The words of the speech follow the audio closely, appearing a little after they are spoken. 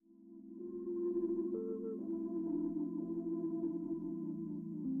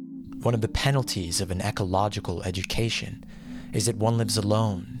One of the penalties of an ecological education is that one lives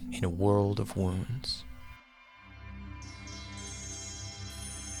alone in a world of wounds.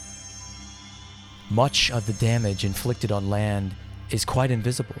 Much of the damage inflicted on land is quite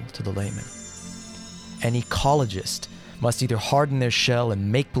invisible to the layman. An ecologist must either harden their shell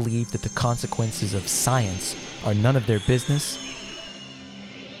and make believe that the consequences of science are none of their business,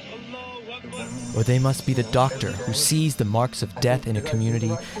 or they must be the doctor who sees the marks of death in a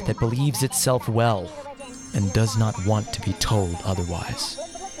community that believes itself well and does not want to be told otherwise.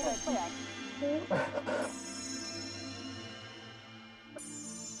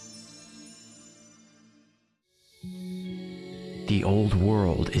 The old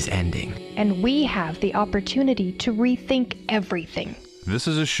world is ending. And we have the opportunity to rethink everything. This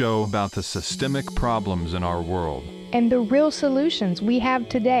is a show about the systemic problems in our world. And the real solutions we have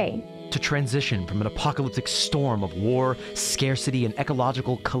today. To transition from an apocalyptic storm of war, scarcity, and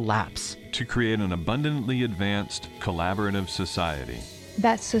ecological collapse. To create an abundantly advanced, collaborative society.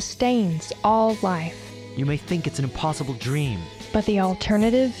 That sustains all life. You may think it's an impossible dream. But the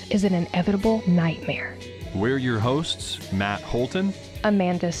alternative is an inevitable nightmare. We're your hosts, Matt Holton,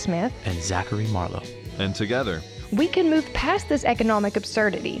 Amanda Smith, and Zachary Marlowe. And together, we can move past this economic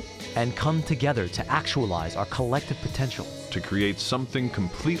absurdity and come together to actualize our collective potential. To create something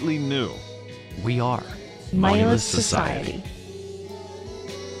completely new. We are Mindless Society.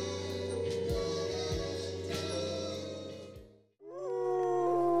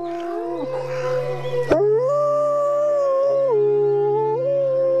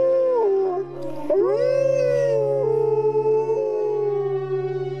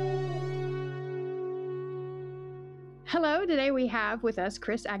 Hello, today we have with us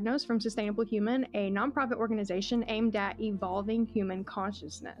Chris Agnos from Sustainable Human, a nonprofit organization aimed at evolving human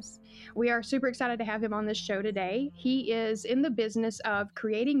consciousness. We are super excited to have him on this show today. He is in the business of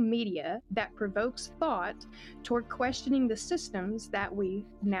creating media that provokes thought toward questioning the systems that we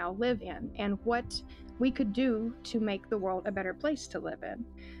now live in and what we could do to make the world a better place to live in.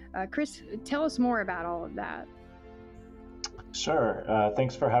 Chris, tell us more about all of that. Sure.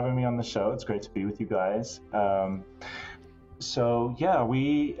 Thanks for having me on the show. It's great to be with you guys. I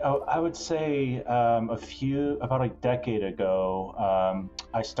would say about a decade ago,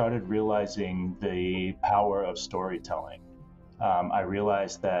 I started realizing the power of storytelling. I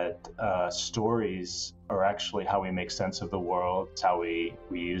realized that stories are actually how we make sense of the world. It's how we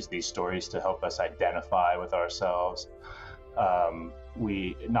use these stories to help us identify with ourselves.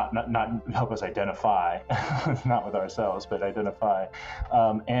 Not help us identify, not with ourselves, but identify.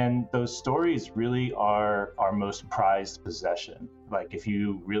 And those stories really are our most prized possession. Like if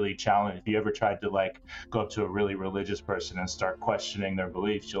you ever tried to go up to a really religious person and start questioning their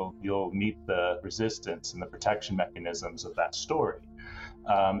beliefs, you'll meet the resistance and the protection mechanisms of that story.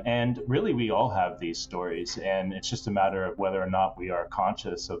 And really, we all have these stories, and it's just a matter of whether or not we are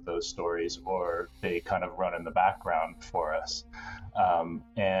conscious of those stories or they kind of run in the background for us.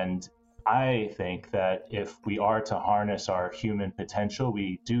 And I think that if we are to harness our human potential,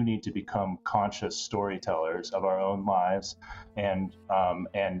 we do need to become conscious storytellers of our own lives and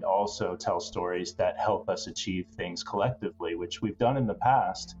also tell stories that help us achieve things collectively, which we've done in the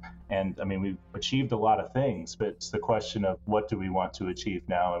past. And I mean, we've achieved a lot of things, but it's the question of what do we want to achieve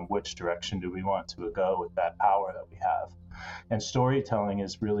now and which direction do we want to go with that power that we have. And storytelling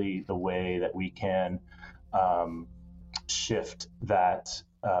is really the way that we can shift that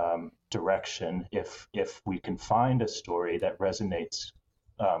direction if we can find a story that resonates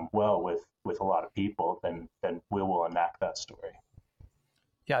well with a lot of people, then we will enact that story.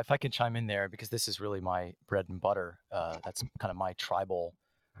 Yeah, if I can chime in there, because this is really my bread and butter. That's kind of my tribal,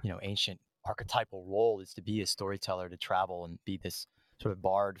 ancient archetypal role, is to be a storyteller, to travel and be this sort of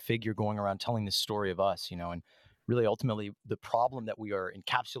bard figure going around telling the story of us, and really ultimately the problem that we are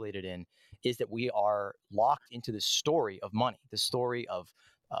encapsulated in is that we are locked into this story of money, this story of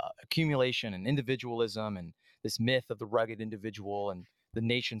accumulation and individualism, and this myth of the rugged individual and the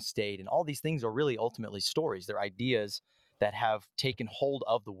nation state, and all these things are really ultimately stories. They're ideas that have taken hold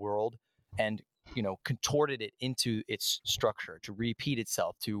of the world and contorted it into its structure to repeat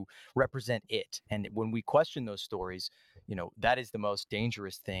itself, to represent it. And when we question those stories, that is the most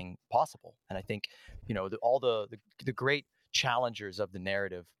dangerous thing possible. And I think all the great challengers of the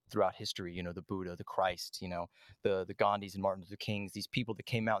narrative throughout history, the Buddha, the Christ, the Gandhis and Martin Luther Kings, these people that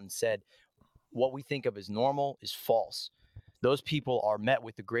came out and said what we think of as normal is false. Those people are met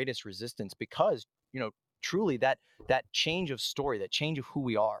with the greatest resistance because truly that change of story, that change of who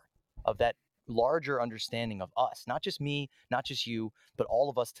we are, of that larger understanding of us, not just me, not just you, but all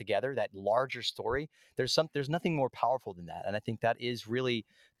of us together, that larger story, there's nothing more powerful than that. And I think that is really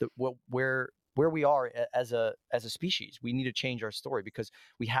where we are as a species. We need to change our story because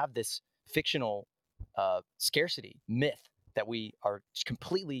we have this fictional scarcity myth that we are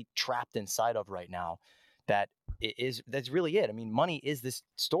completely trapped inside of right now. That's really it. I mean, money is this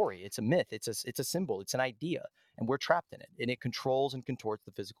story. It's a myth. It's a symbol. It's an idea, and we're trapped in it, and it controls and contorts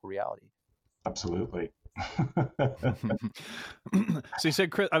the physical reality. Absolutely. So you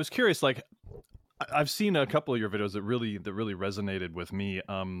said, Chris, I was curious, like, I've seen a couple of your videos that really resonated with me.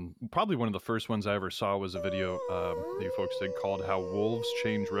 Probably one of the first ones I ever saw was a video that you folks did called "How Wolves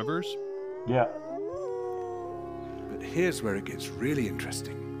Change Rivers." Yeah. But here's where it gets really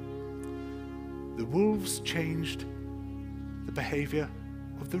interesting. The wolves changed the behavior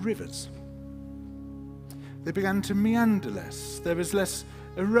of the rivers. They began to meander less. There was less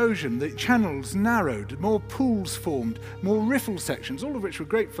erosion. The channels narrowed, more pools formed, more riffle sections, all of which were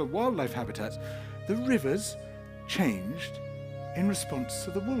great for wildlife habitats. The rivers changed in response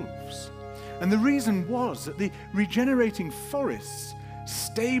to the wolves. And the reason was that the regenerating forests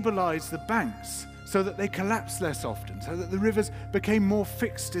stabilized the banks so that they collapsed less often, so that the rivers became more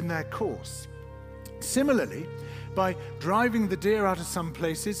fixed in their course. Similarly, by driving the deer out of some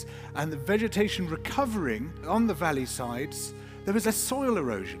places and the vegetation recovering on the valley sides, there was less soil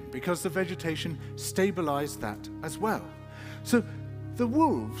erosion because the vegetation stabilized that as well. So the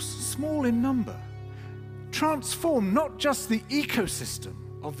wolves, small in number, transformed not just the ecosystem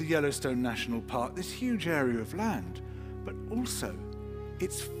of the Yellowstone National Park, this huge area of land, but also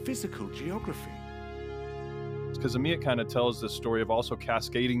its physical geography. Because to me, it kind of tells the story of also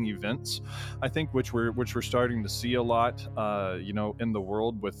cascading events, I think, which we're starting to see a lot, in the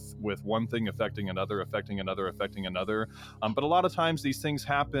world with one thing affecting another. But a lot of times these things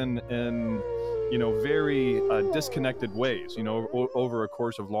happen in, very disconnected ways, over a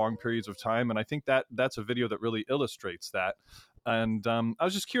course of long periods of time. And I think that's a video that really illustrates that. And I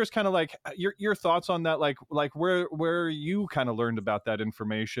was just curious, kind of like your thoughts on that, like where you kind of learned about that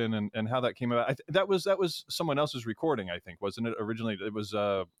information and how that came about. That was someone else's recording, I think, wasn't it? Originally, it was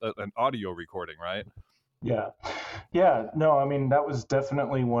an audio recording, right? Yeah. No, I mean, that was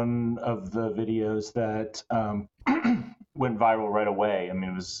definitely one of the videos that went viral right away. I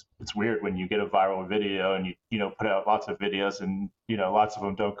mean, it's weird when you get a viral video and you put out lots of videos and lots of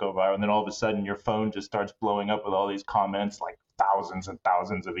them don't go viral, and then all of a sudden your phone just starts blowing up with all these comments, like thousands and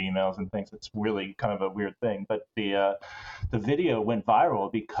thousands of emails and things. It's really kind of a weird thing. But the video went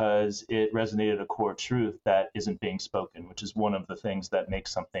viral because it resonated a core truth that isn't being spoken, which is one of the things that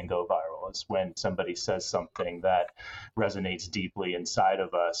makes something go viral, is when somebody says something that resonates deeply inside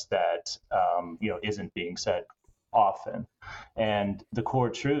of us that isn't being said often. And the core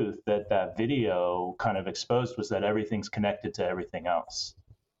truth that video kind of exposed was that everything's connected to everything else.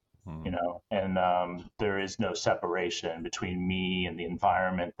 And there is no separation between me and the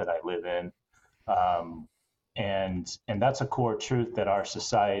environment that I live in. And that's a core truth that our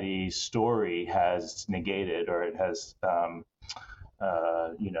society's story has negated, or it has,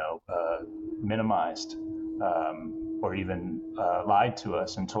 minimized, or even lied to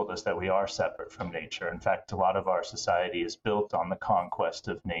us and told us that we are separate from nature. In fact, a lot of our society is built on the conquest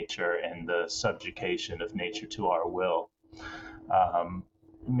of nature and the subjugation of nature to our will.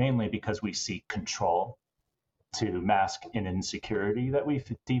 Mainly because we seek control to mask an insecurity that we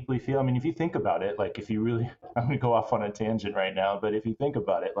deeply feel. I mean, if you think about it, like, I'm going to go off on a tangent right now, but if you think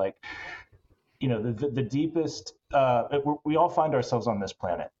about it, like, the deepest, we all find ourselves on this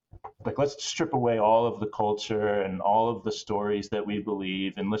planet. Like, let's strip away all of the culture and all of the stories that we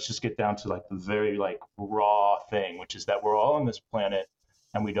believe, and let's just get down to like the very raw thing, which is that we're all on this planet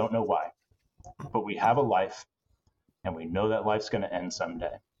and we don't know why, but we have a life. And we know that life's going to end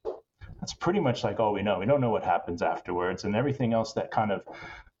someday. That's pretty much like all we know. We don't know what happens afterwards, and everything else that kind of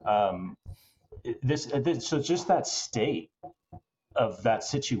so just that state of that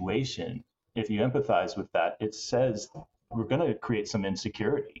situation. If you empathize with that, it says we're going to create some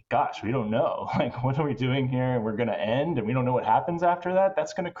insecurity. Gosh, we don't know. Like, what are we doing here? And we're going to end, and we don't know what happens after that.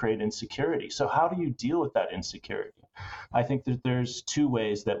 That's going to create insecurity. So how do you deal with that insecurity? I think that there's two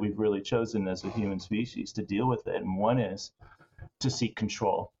ways that we've really chosen as a human species to deal with it. And one is to seek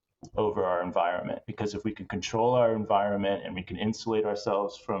control over our environment, because if we can control our environment and we can insulate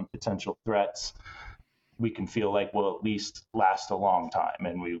ourselves from potential threats, we can feel like we'll at least last a long time.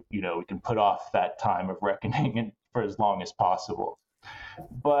 And we can put off that time of reckoning for as long as possible.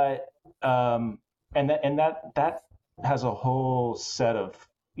 But that has a whole set of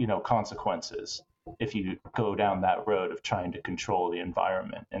consequences if you go down that road of trying to control the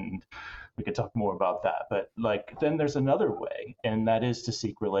environment. And we could talk more about that. But like, then there's another way, and that is to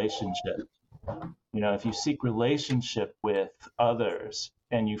seek relationship. If you seek relationship with others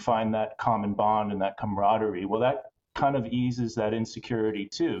and you find that common bond and that camaraderie, well, that kind of eases that insecurity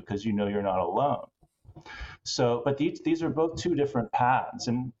too, because you're not alone. So, but these are both two different paths,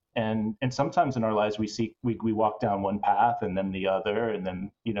 and sometimes in our lives we walk down one path and then the other, and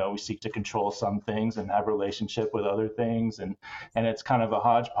then we seek to control some things and have relationship with other things, and it's kind of a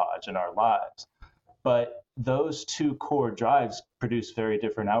hodgepodge in our lives. But those two core drives produce very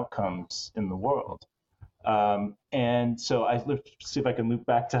different outcomes in the world. And so let's see if I can loop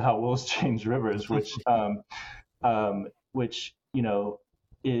back to how wolves change rivers, which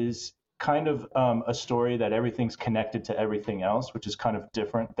is kind of a story that everything's connected to everything else, which is kind of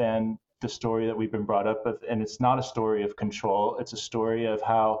different than the story that we've been brought up with. And it's not a story of control. It's a story of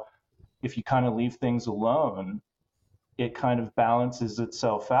how if you kind of leave things alone, it kind of balances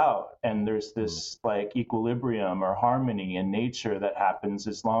itself out. And there's this like equilibrium or harmony in nature that happens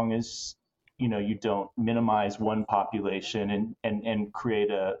as long as, you don't minimize one population and create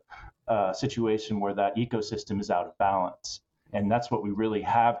a situation where that ecosystem is out of balance. And that's what we really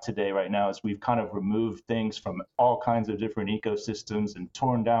have today right now, is we've kind of removed things from all kinds of different ecosystems and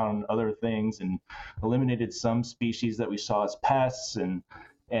torn down other things and eliminated some species that we saw as pests and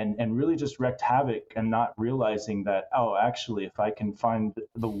really just wreaked havoc, and not realizing that, oh, actually, if I can find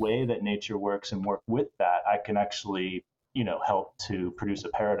the way that nature works and work with that, I can actually, help to produce a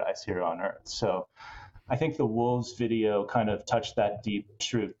paradise here on Earth. So I think the wolves video kind of touched that deep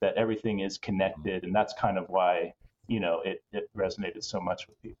truth that everything is connected, and that's kind of why it resonated so much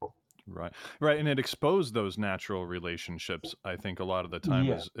with people. Right. And it exposed those natural relationships, I think, a lot of the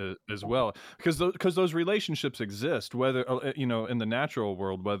time as well, because those relationships exist, whether in the natural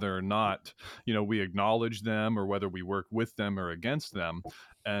world, whether or not we acknowledge them or whether we work with them or against them.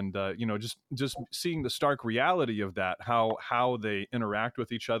 And just seeing the stark reality of that, how they interact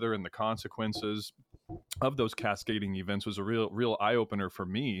with each other and the consequences of those cascading events was a real eye-opener for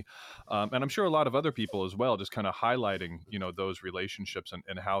me, and I'm sure a lot of other people as well, just kind of highlighting those relationships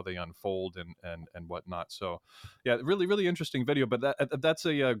and how they unfold and whatnot. So yeah, really interesting video. But that's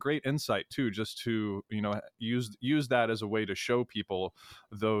a great insight too, just to use that as a way to show people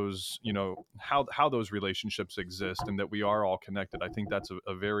those how those relationships exist and that we are all connected. I think that's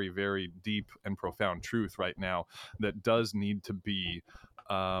a very, very deep and profound truth right now that does need to be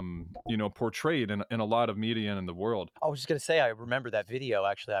portrayed in a lot of media and in the world. I was just going to say, I remember that video.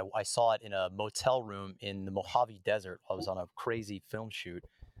 Actually, I saw it in a motel room in the Mojave Desert. I was on a crazy film shoot,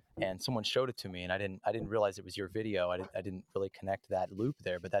 and someone showed it to me, and I didn't realize it was your video. I didn't really connect that loop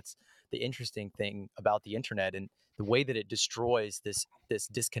there. But that's the interesting thing about the internet and the way that it destroys this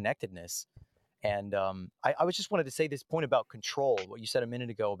disconnectedness. And I was just wanted to say this point about control, what you said a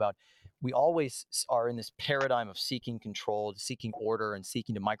minute ago about we always are in this paradigm of seeking control, seeking order, and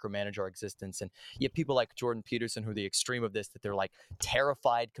seeking to micromanage our existence. And you have people like Jordan Peterson who are the extreme of this, that they're like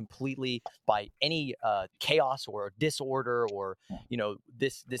terrified completely by any chaos or disorder or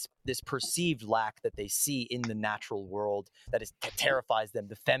this perceived lack that they see in the natural world that terrifies them,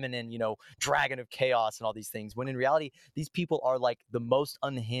 the feminine dragon of chaos and all these things, when in reality these people are like the most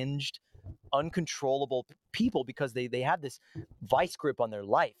unhinged, uncontrollable people, because they have this vice grip on their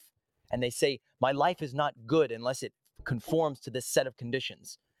life, and they say, my life is not good unless it conforms to this set of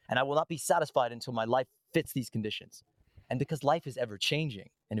conditions, and I will not be satisfied until my life fits these conditions. And because life is ever changing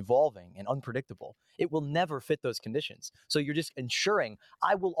and evolving and unpredictable, it will never fit those conditions. So you're just ensuring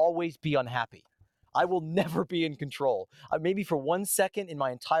I will always be unhappy. I will never be in control. Maybe for 1 second in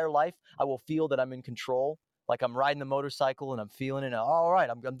my entire life, I will feel that I'm in control. Like I'm riding the motorcycle and I'm feeling it. All right,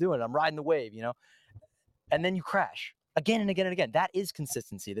 I'm doing it. I'm riding the wave, and then you crash again and again and again. That is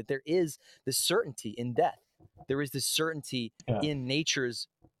consistency, that there is this certainty in death. There is this certainty in nature's,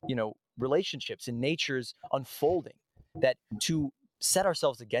 relationships, in nature's unfolding, that to set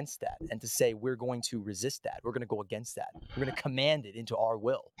ourselves against that and to say we're going to resist that, we're going to go against that, we're going to command it into our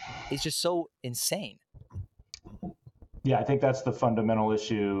will, is just so insane. Yeah, I think that's the fundamental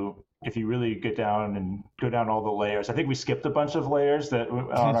issue. If you really go down all the layers, I think we skipped a bunch of layers that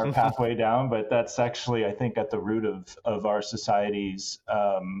on our pathway down, but that's actually, I think, at the root of our society's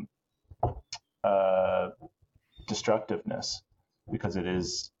destructiveness, because it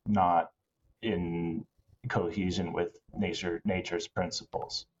is not in cohesion with nature's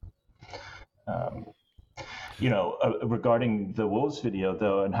principles. Regarding the wolves video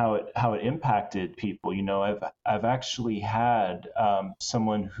though, and how it impacted people, I've actually had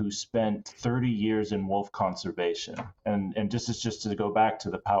someone who spent 30 years in wolf conservation, and just to go back to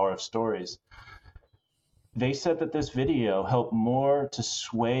the power of stories. they said that this video helped more to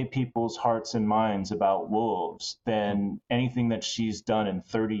sway people's hearts and minds about wolves than anything that she's done in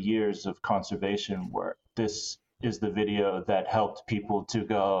 30 years of conservation work. This is the video that helped people to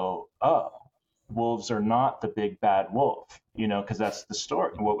go, oh, wolves are not the big bad wolf, because that's the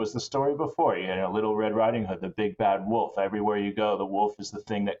story. What was the story before? You had Little Red Riding Hood, the big bad wolf. Everywhere you go, the wolf is the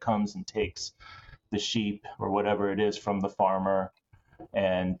thing that comes and takes the sheep or whatever it is from the farmer.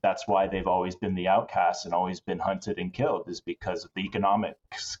 And that's why they've always been the outcasts and always been hunted and killed, is because of the economic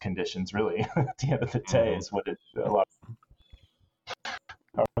conditions, really. At the end of the day, is what it's a lot.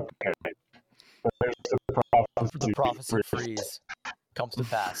 Okay. But there's the prophecy freeze comes to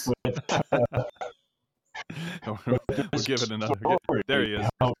pass. We'll give it another. There he is.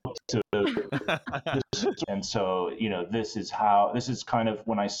 And so, this is kind of,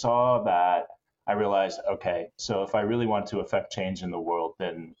 when I saw that, I realized, okay, so if I really want to affect change in the world,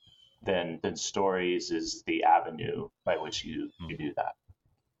 then stories is the avenue by which you do that.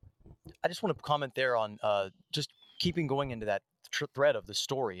 I just want to comment there on just keeping going into that thread of the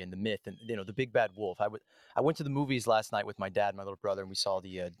story and the myth and the big bad wolf. I went to the movies last night with my dad and my little brother, and we saw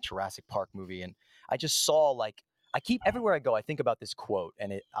the Jurassic Park movie, and I just saw, everywhere I go, I think about this quote,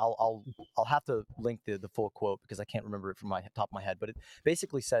 and I'll have to link the full quote because I can't remember it from my top of my head, but it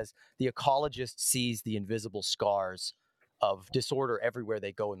basically says, the ecologist sees the invisible scars of disorder everywhere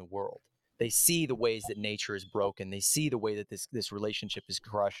they go in the world. They see the ways that nature is broken. They see the way that this relationship is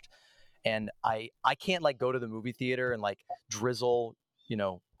crushed. And I can't go to the movie theater and drizzle,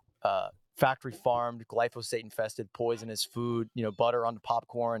 factory farmed, glyphosate infested, poisonous food, butter on the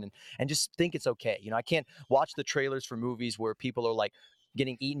popcorn and just think it's okay. I can't watch the trailers for movies where people are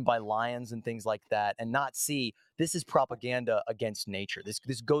getting eaten by lions and things like that and not see this is propaganda against nature. This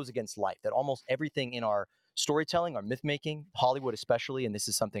goes against life, that almost everything in our storytelling, our myth making, Hollywood especially, and this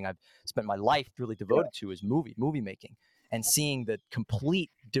is something I've spent my life really devoted to, is movie making, and seeing the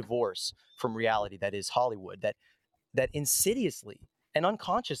complete divorce from reality that is Hollywood, that insidiously and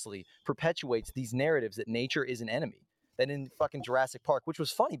unconsciously perpetuates these narratives that nature is an enemy. That in fucking Jurassic Park, which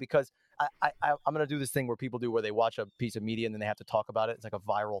was funny because I'm going to do this thing where people do where they watch a piece of media and then they have to talk about it. It's like a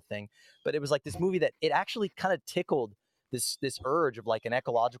viral thing. But it was this movie that it actually kind of tickled this urge of an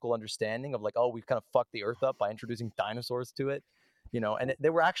ecological understanding of oh, we've kind of fucked the earth up by introducing dinosaurs to it. And they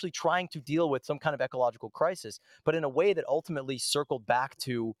were actually trying to deal with some kind of ecological crisis, but in a way that ultimately circled back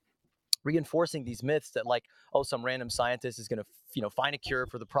to reinforcing these myths that oh, some random scientist is going to, find a cure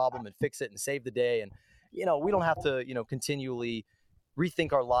for the problem and fix it and save the day. And, we don't have to, continually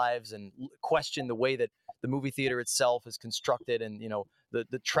rethink our lives and question the way that the movie theater itself is constructed and,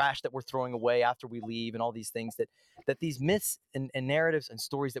 the trash that we're throwing away after we leave and all these things that these myths and narratives and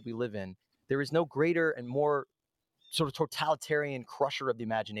stories that we live in, there is no greater and more sort of totalitarian crusher of the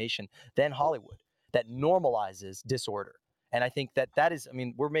imagination than Hollywood that normalizes disorder. And I think that is,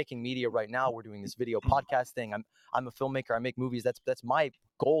 we're making media right now. We're doing this video podcast thing. I'm a filmmaker. I make movies. That's my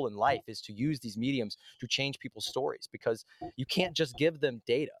goal in life, is to use these mediums to change people's stories, because you can't just give them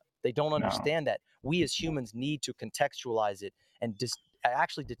data. They don't understand that we as humans need to contextualize it and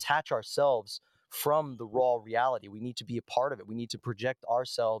actually detach ourselves from the raw reality. We need to be a part of it. We need to project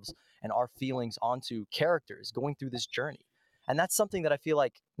ourselves and our feelings onto characters going through this journey. And that's something that I feel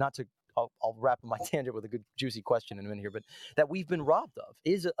I'll wrap my tangent with a good juicy question in a minute here, but that we've been robbed of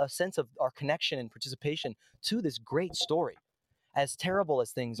is a sense of our connection and participation to this great story. As terrible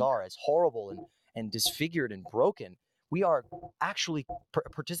as things are, as horrible and disfigured and broken, we are actually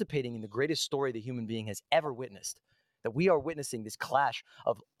participating in the greatest story the human being has ever witnessed. That we are witnessing this clash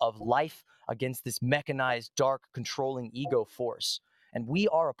of life against this mechanized, dark, controlling ego force. And we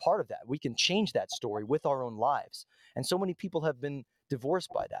are a part of that. We can change that story with our own lives. And so many people have been divorced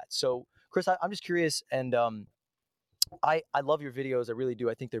by that. So, Chris, I'm just curious, and I love your videos. I really do.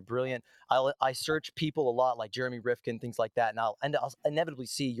 I think they're brilliant. I search people a lot, like Jeremy Rifkin, things like that, and I'll inevitably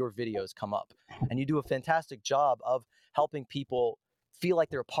see your videos come up. And you do a fantastic job of helping people feel like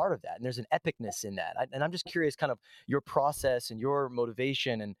they're a part of that. And there's an epicness in that. And I'm just curious, kind of your process and your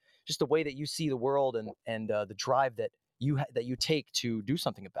motivation and just the way that you see the world and the drive that you take to do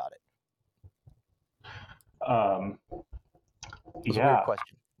something about it. It was a weird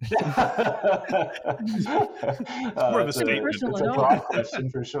question. More of a statement. It's a broad question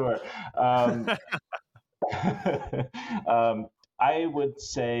for sure. I would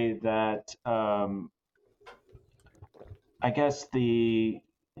say that I guess I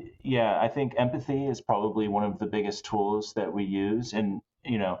think empathy is probably one of the biggest tools that we use. And,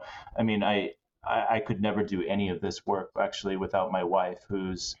 I could never do any of this work actually without my wife,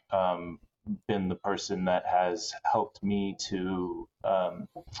 who's been the person that has helped me to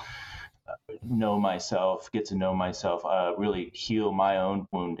know myself, get to know myself, really heal my own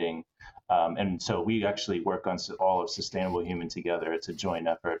wounding. And so we actually work on all of Sustainable Human together. It's a joint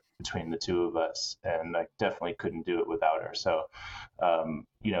effort between the two of us, and I definitely couldn't do it without her. So,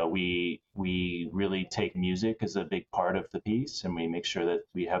 we really take music as a big part of the piece, and we make sure that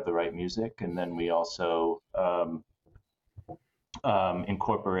we have the right music, and then we also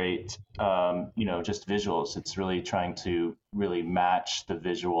incorporate, just visuals. It's really trying to really match the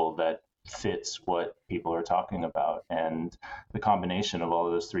visual that fits what people are talking about. And the combination of all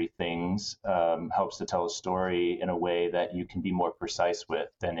of those three things helps to tell a story in a way that you can be more precise with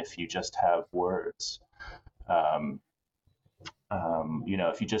than if you just have words.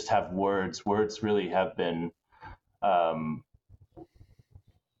 If you just have words really have been,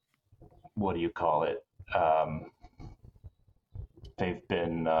 what do you call it? They've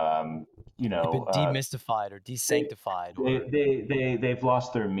been, demystified or desanctified. They've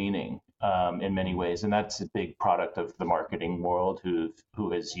lost their meaning in many ways, and that's a big product of the marketing world who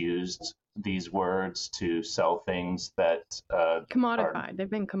has used these words to sell things that Commodified. They've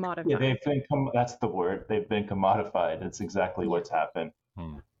been commodified. Yeah, that's the word. They've been commodified. It's exactly what's happened.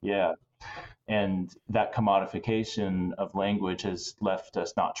 Yeah. And that commodification of language has left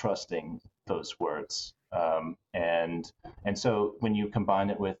us not trusting those words. And so when you combine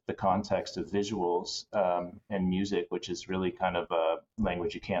it with the context of visuals and music, which is really kind of a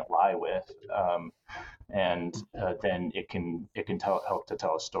language you can't lie with, then it can help to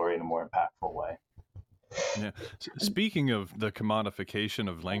tell a story in a more impactful way. Yeah. Speaking of the commodification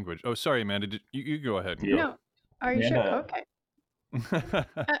of language, oh, sorry, Amanda, you go ahead. No, are you sure? Okay.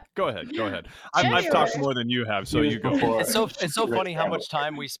 Go ahead. I've talked more than you have, so you go. It's so funny how much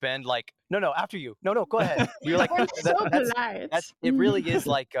time we spend no, after you. No, go ahead. You're like, it really is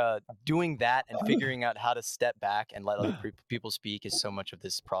like doing that and figuring out how to step back and let other people speak is so much of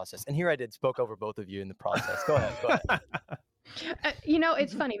this process. And here I spoke over both of you in the process. Go ahead.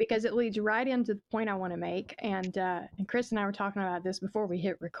 It's funny because it leads right into the point I want to make. And Chris and I were talking about this before we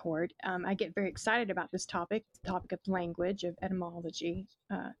hit record. I get very excited about this topic, the topic of language, of etymology.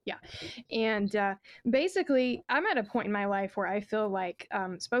 And basically, I'm at a point in my life where I feel like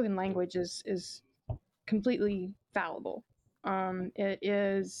spoken language is completely fallible. It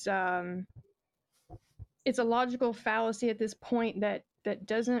is, it's a logical fallacy at this point that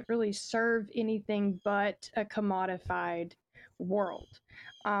doesn't really serve anything but a commodified world.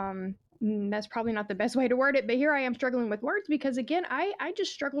 That's probably not the best way to word it, but here I am struggling with words because again, I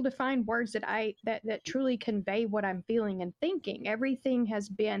just struggle to find words that truly convey what I'm feeling and thinking. Everything has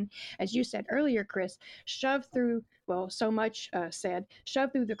been, as you said earlier, Chris, shoved through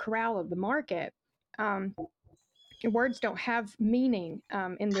the corral of the market. Words don't have meaning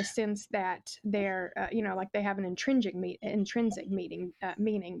in the sense that they're, like they have an intrinsic meaning.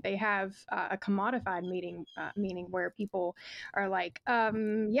 They have a commodified meaning where people are like,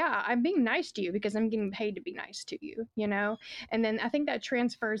 I'm being nice to you because I'm getting paid to be nice to you, And then I think that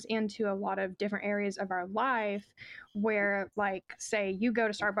transfers into a lot of different areas of our life where, like, say you go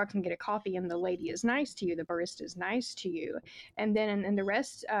to Starbucks and get a coffee and the lady is nice to you, the barista is nice to you. And then in the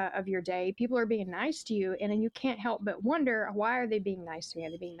rest of your day, people are being nice to you. And then you can't help but wonder, why are they being nice to me?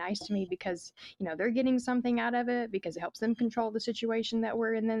 Are they being nice to me because, they're getting something out of it, because it helps them control the situation that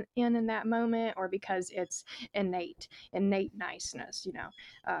we're in that moment, or because it's innate niceness,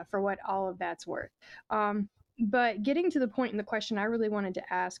 for what all of that's worth. But getting to the point in the question I really wanted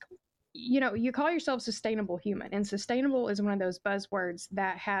to ask, you call yourself sustainable human, and sustainable is one of those buzzwords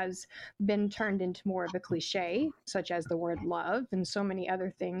that has been turned into more of a cliche, such as the word love and so many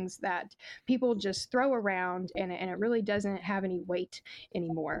other things that people just throw around, and it really doesn't have any weight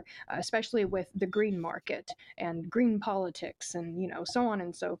anymore, especially with the green market and green politics and, so on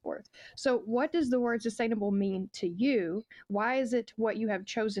and so forth. So what does the word sustainable mean to you? Why is it what you have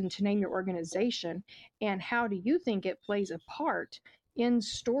chosen to name your organization? And how do you think it plays a part in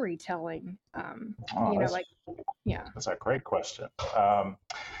storytelling? That's a great question.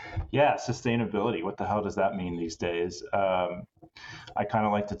 Sustainability, what the hell does that mean these days? I kind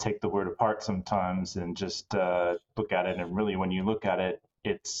of like to take the word apart sometimes and just look at it, and really when you look at it,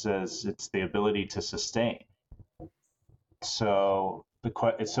 it says it's the ability to sustain. So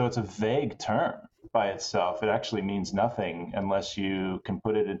it's a vague term by itself. It actually means nothing unless you can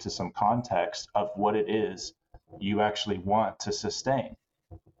put it into some context of what it is you actually want to sustain.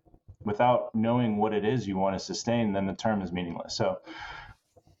 Without knowing what it is you want to sustain, then the term is meaningless.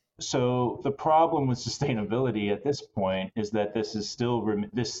 So the problem with sustainability at this point is that this is still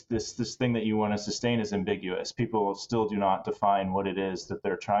this thing that you want to sustain is ambiguous. People still do not define what it is that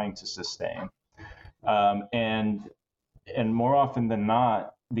they're trying to sustain, and more often than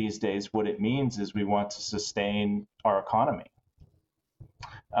not, these days, what it means is we want to sustain our economy.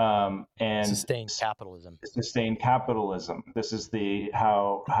 And sustain capitalism. Sustain capitalism. This is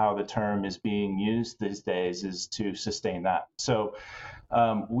how the term is being used these days, is to sustain that. So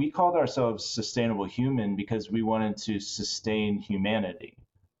we called ourselves Sustainable Human because we wanted to sustain humanity.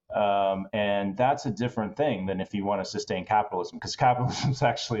 And that's a different thing than if you want to sustain capitalism, because capitalism is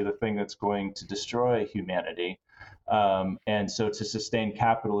actually the thing that's going to destroy humanity. And so to sustain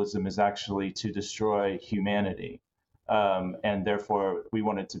capitalism is actually to destroy humanity. And therefore, we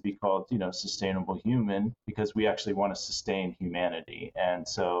wanted to be called, Sustainable Human, because we actually want to sustain humanity. And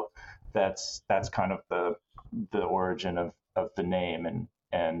so that's kind of the origin of the name.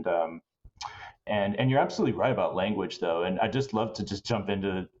 And you're absolutely right about language, though. And I just love to just jump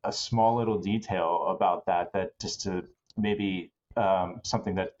into a small little detail about that just to maybe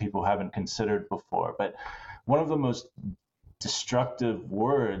something that people haven't considered before. But one of the most destructive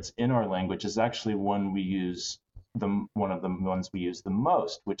words in our language is actually one of the ones we use the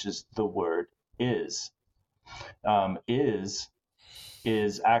most, which is the word is.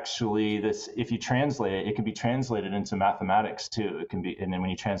 Is actually this, if you translate it, it can be translated into mathematics too. It can be, and then when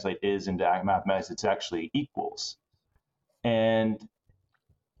you translate is into mathematics, it's actually equals. And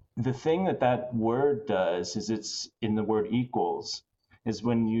the thing that word does is, it's in the word equals, is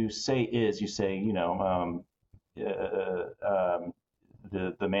when you say is, you say,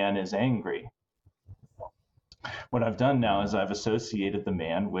 the man is angry. What I've done now is I've associated the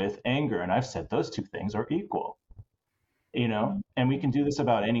man with anger, and I've said those two things are equal. And we can do this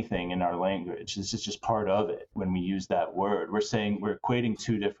about anything in our language. This is just part of it. When we use that word, we're equating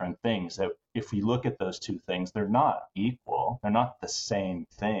two different things that, if we look at those two things, they're not equal. They're not the same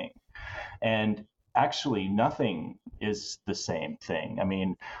thing. And actually, nothing is the same thing. I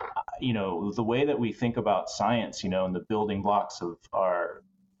mean, the way that we think about science, and the building blocks of our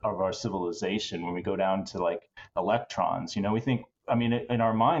civilization, when we go down to like electrons, we think, in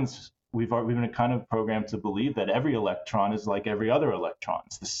our minds, we've been kind of programmed to believe that every electron is like every other electron.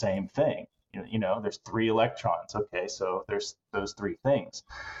 It's the same thing. There's 3 electrons. Okay, so there's those 3 things.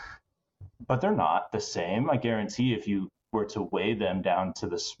 But they're not the same. I guarantee if you were to weigh them down to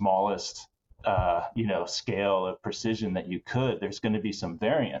the smallest, scale of precision that you could, there's going to be some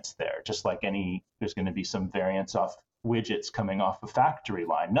variance there. Just like there's going to be some variance off widgets coming off a factory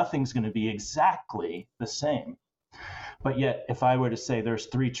line. Nothing's going to be exactly the same. But yet, if I were to say there's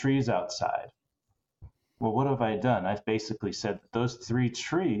 3 trees outside, well, what have I done? I've basically said that those 3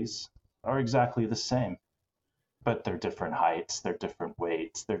 trees are exactly the same, but they're different heights, they're different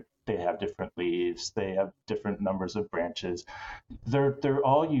weights, they have different leaves, they have different numbers of branches. They're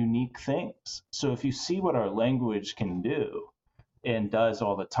all unique things. So if you see what our language can do and does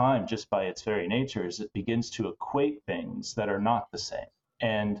all the time, just by its very nature, is it begins to equate things that are not the same.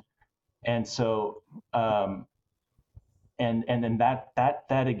 And so and then that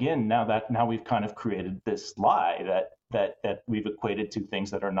again, now we've kind of created this lie that we've equated two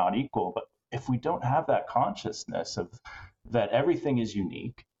things that are not equal. But if we don't have that consciousness of that everything is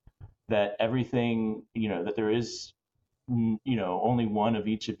unique, that everything, that there is, only one of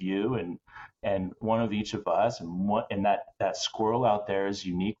each of you and one of each of us, and that squirrel out there is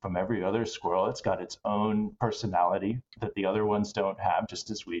unique from every other squirrel. It's got its own personality that the other ones don't have,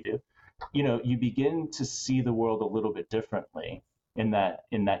 just as we do. You begin to see the world a little bit differently in that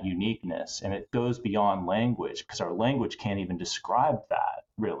uniqueness, and it goes beyond language, because our language can't even describe that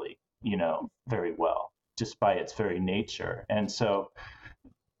really, very well, just by its very nature. And so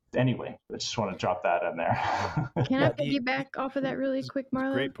anyway, I just want to drop that in there. Can I piggyback off of that really quick,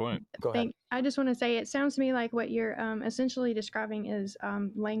 Marlo? Great point. Go ahead. I just want to say, it sounds to me like what you're essentially describing is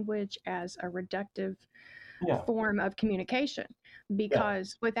language as a reductive form of communication,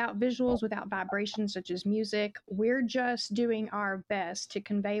 because without visuals, without vibrations such as music, we're just doing our best to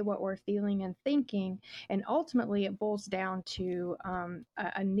convey what we're feeling and thinking, and ultimately it boils down to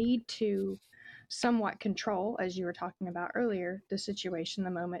a need to somewhat control, as you were talking about earlier, the situation, the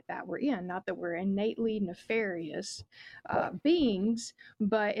moment that we're in. Not that we're innately nefarious beings,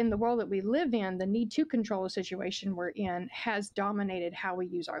 but in the world that we live in, the need to control the situation we're in has dominated how we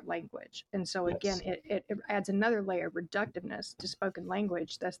use our language. And so again, it adds another layer of reductiveness to spoken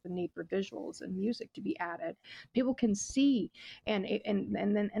language. That's the need for visuals and music to be added. People can see, and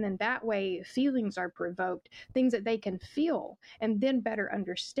in that way, feelings are provoked, things that they can feel and then better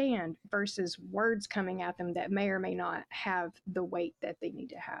understand, versus words coming at them that may or may not have the weight that they need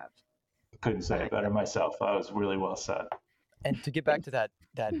to have. Couldn't say it better myself. That was really well said. And to get back to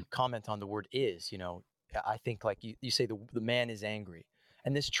that comment on the word is, I think, like you say, the man is angry,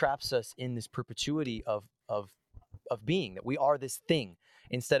 and this traps us in this perpetuity of of being, that we are this thing,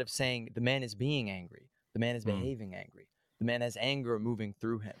 instead of saying the man is being angry, the man is Mm. behaving angry, the man has anger moving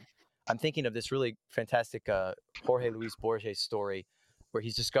through him. I'm thinking of this really fantastic Jorge Luis Borges story, where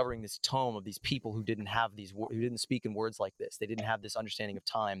he's discovering this tome of these people who didn't have who didn't speak in words like this. They didn't have this understanding of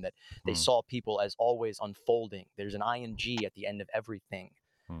time, that they saw people as always unfolding. There's an ing at the end of everything.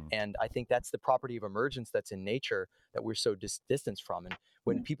 And I think that's the property of emergence that's in nature that we're so distanced from. And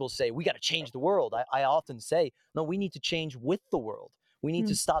when people say, we got to change the world, I often say, no, we need to change with the world. We need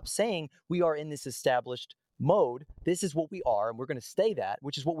to stop saying we are in this established mode. This is what we are, and we're going to stay that,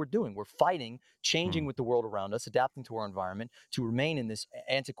 which is what we're doing. We're fighting, changing with the world around us, adapting to our environment to remain in this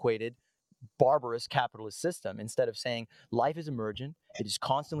antiquated, barbarous capitalist system, instead of saying life is emergent, it is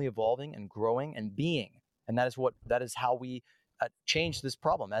constantly evolving and growing and being. And that is how we change this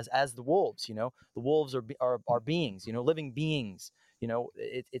problem as the wolves. The wolves are beings, living beings.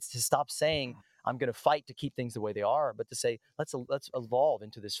 It's to stop saying I'm going to fight to keep things the way they are, but to say let's evolve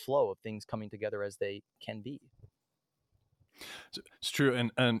into this flow of things coming together as they can be. It's true,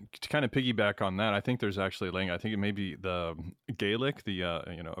 and to kind of piggyback on that, I think there's actually a language. I think it may be the Gaelic, the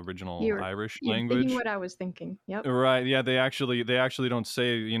original Irish language. Thinking what I was thinking. Yep. Right. Yeah. They actually don't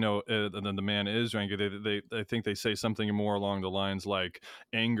say the man is angry. I think they say something more along the lines like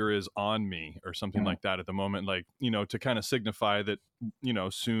anger is on me or something like that at the moment, like to kind of signify that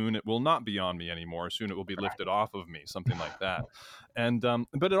soon it will not be on me anymore. Soon it will be lifted off of me. Something like that. And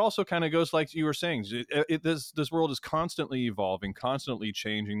but it also kind of goes like you were saying. This world is constantly evolving, constantly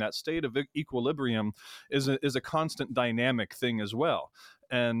changing. That state of equilibrium is a constant dynamic thing as well.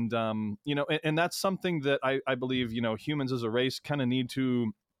 And and that's something that I believe humans as a race kind of need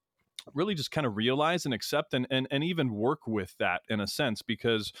to really just kind of realize and accept and even work with that in a sense,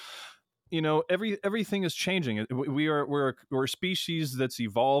 because everything is changing. We're a species that's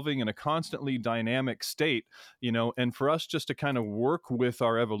evolving in a constantly dynamic state, and for us just to kind of work with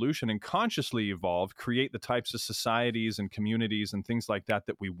our evolution and consciously evolve, create the types of societies and communities and things like that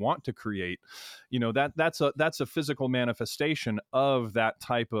we want to create, that's a physical manifestation of that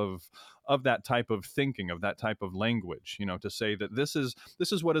type of thinking, of that type of language, to say that this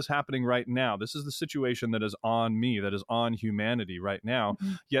is what is happening right now. This is the situation that is on me, that is on humanity right now.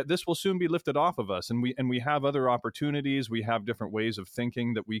 Yet this will soon be lifted off of us. And we have other opportunities. We have different ways of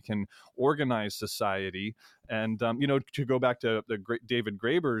thinking that we can organize society. And, to go back to the great David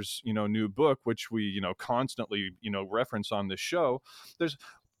Graeber's, new book, which we, constantly, reference on this show, there's,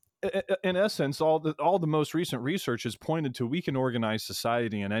 in essence, all the most recent research has pointed to we can organize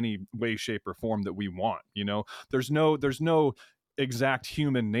society in any way, shape, or form that we want. There's no exact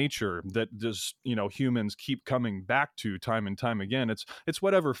human nature that just humans keep coming back to time and time again. It's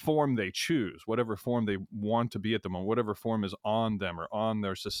whatever form they choose, whatever form they want to be at the moment, whatever form is on them or on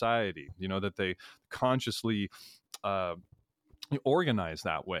their society. That they consciously organize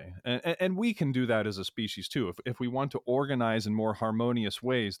that way, and we can do that as a species too if we want to organize in more harmonious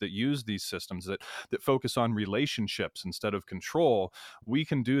ways that use these systems that focus on relationships instead of control. We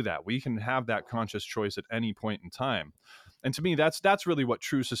can do that. We can have that conscious choice at any point in time. And to me, that's really what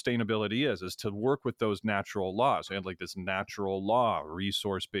true sustainability is to work with those natural laws. I had like this natural law,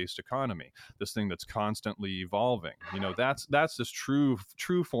 resource-based economy, this thing that's constantly evolving. That's this true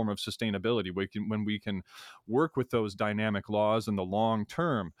form of sustainability. When we can work with those dynamic laws in the long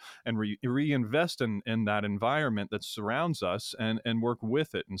term and reinvest in that environment that surrounds us and work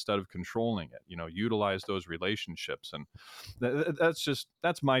with it instead of controlling it. Utilize those relationships, and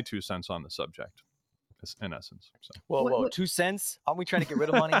that's my 2 cents on the subject. In essence. So. Whoa, 2 cents? Aren't we trying to get rid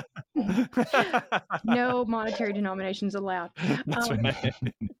of money? No monetary denominations allowed. That's right.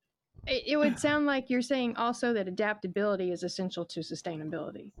 It would sound like you're saying also that adaptability is essential to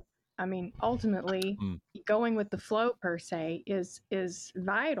sustainability. I mean, ultimately, going with the flow per se is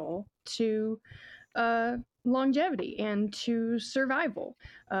vital to longevity and to survival,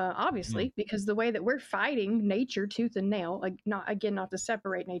 obviously, because the way that we're fighting nature tooth and nail, like not to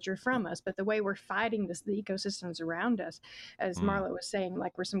separate nature from us, but the way we're fighting the ecosystems around us, as Marla was saying,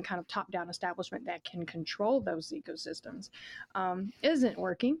 like we're some kind of top-down establishment that can control those ecosystems, isn't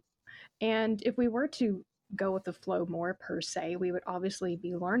working. And if we were to go with the flow more per se, we would obviously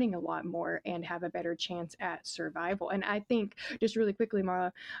be learning a lot more and have a better chance at survival. And I think, just really quickly,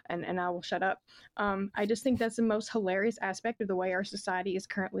 Mara, and I will shut up, I just think that's the most hilarious aspect of the way our society is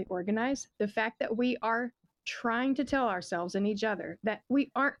currently organized. The fact that we are trying to tell ourselves and each other that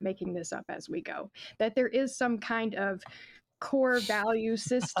we aren't making this up as we go, that there is some kind of core value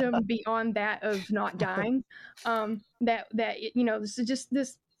system beyond that of not dying, that this is just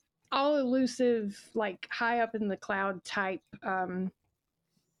this all elusive, like high up in the cloud type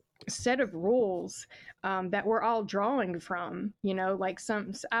set of rules that we're all drawing from, like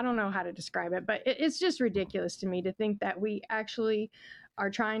I don't know how to describe it, but it's just ridiculous to me to think that we actually are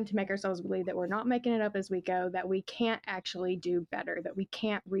trying to make ourselves believe that we're not making it up as we go, that we can't actually do better, that we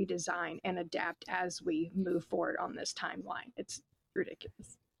can't redesign and adapt as we move forward on this timeline. It's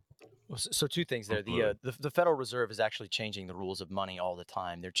ridiculous. So two things there. The Federal Reserve is actually changing the rules of money all the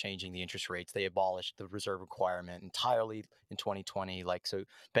time. They're changing the interest rates. They abolished the reserve requirement entirely in 2020. So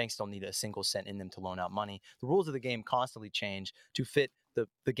banks don't need a single cent in them to loan out money. The rules of the game constantly change to fit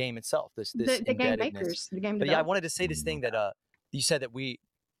the game itself. This the game makers, the game. But yeah, I wanted to say this thing that you said that we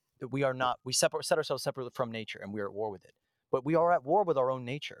are not, we set ourselves separately from nature and we are at war with it. But we are at war with our own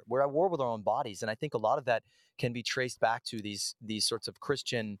nature. We're at war with our own bodies, and I think a lot of that can be traced back to these sorts of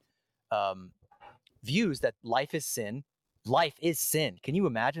Christian views that life is sin. Life is sin. Can you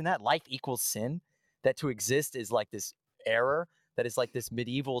imagine that? Life equals sin. That to exist is like this error. That is like this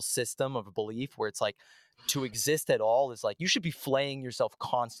medieval system of belief where it's like to exist at all is like you should be flaying yourself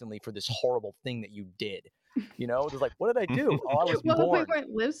constantly for this horrible thing that you did. It's like, what did I do? Oh, I was born. If we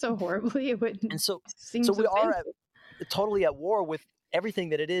wouldn't live so horribly, it wouldn't. And so so we are totally at war with everything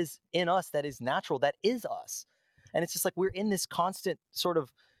that it is in us that is natural, that is us. And it's just like we're in this constant sort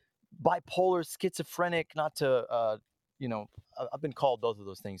of bipolar, schizophrenic, not to, I've been called both of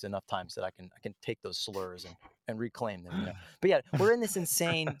those things enough times that I can take those slurs and reclaim them. But yeah, we're in this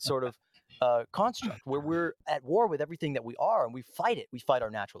insane sort of construct where we're at war with everything that we are, and we fight it. We fight our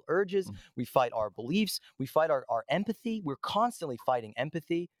natural urges. We fight our beliefs. We fight our empathy. We're constantly fighting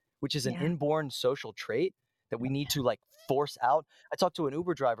empathy, which is an inborn social trait that we need to force out. I talked to an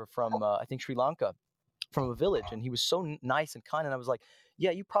Uber driver from, I think, Sri Lanka, from a village, and he was so nice and kind. And I was like,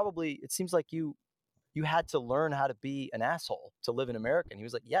 yeah, it seems like you had to learn how to be an asshole to live in America. And he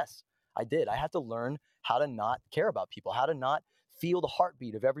was like, yes, I did. I had to learn how to not care about people, how to not feel the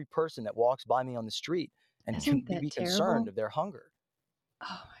heartbeat of every person that walks by me on the street and be concerned of their hunger.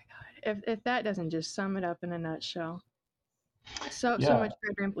 Oh my God. If that doesn't just sum it up in a nutshell. So much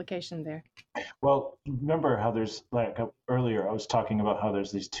greater implication there. Well, remember how there's earlier I was talking about how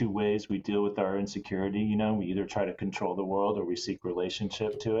there's these two ways we deal with our insecurity. We either try to control the world or we seek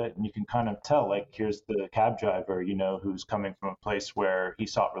relationship to it. And you can kind of tell, here's the cab driver, who's coming from a place where he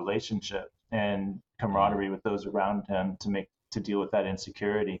sought relationship and camaraderie with those around him to deal with that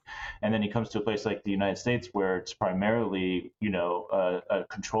insecurity. And then he comes to a place like the United States where it's primarily, a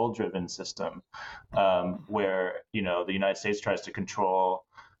control-driven system, where, the United States tries to control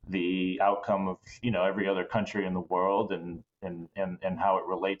the outcome of, every other country in the world and how it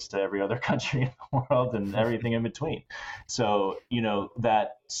relates to every other country in the world and everything in between. So,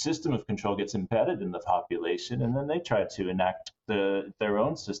 that system of control gets embedded in the population, and then they try to enact their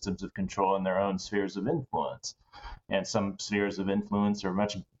own systems of control in their own spheres of influence. And some spheres of influence are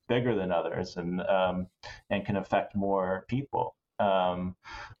much bigger than others and can affect more people.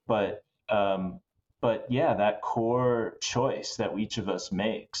 But yeah, that core choice that each of us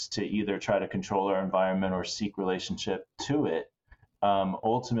makes to either try to control our environment or seek relationship to it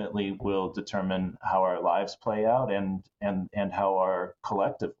ultimately will determine how our lives play out and how our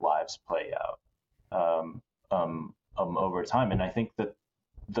collective lives play out over time. And I think that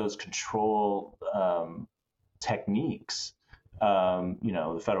those control techniques,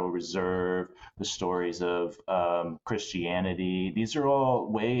 the Federal Reserve, the stories of Christianity, these are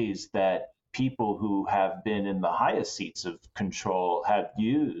all ways that people who have been in the highest seats of control have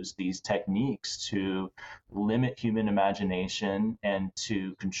used these techniques to limit human imagination and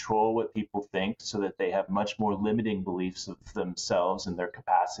to control what people think so that they have much more limiting beliefs of themselves and their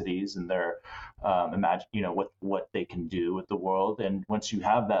capacities and their what they can do with the world. And once you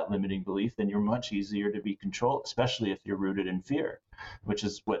have that limiting belief, then you're much easier to be controlled, especially if you're rooted in fear, which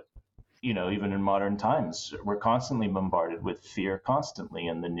is what even in modern times, we're constantly bombarded with fear constantly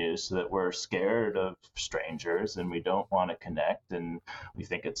in the news, so that we're scared of strangers and we don't want to connect and we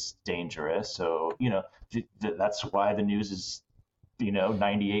think it's dangerous. So, that's why the news is,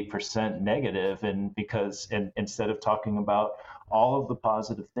 98% negative. And instead of talking about all of the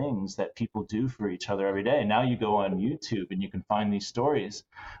positive things that people do for each other every day, now you go on YouTube and you can find these stories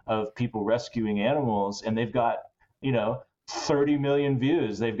of people rescuing animals, and they've got, 30 million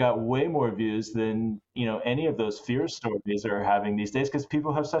views. They've got way more views than, any of those fear stories are having these days, because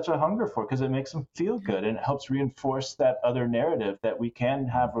people have such a hunger for it, because it makes them feel good and it helps reinforce that other narrative that we can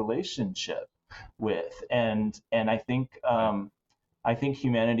have relationship with. And I think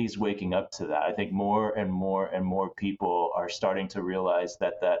humanity's waking up to that. I think more and more and more people are starting to realize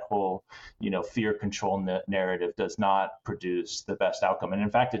that whole, fear control narrative does not produce the best outcome. And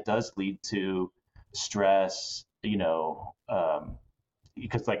in fact, it does lead to stress,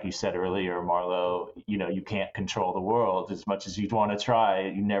 because like you said earlier, Marlo, you can't control the world as much as you'd want to try.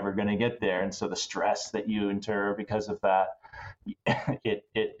 You're never going to get there. And so the stress that you endure because of that,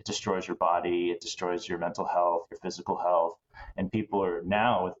 it destroys your body, it destroys your mental health, your physical health. And people are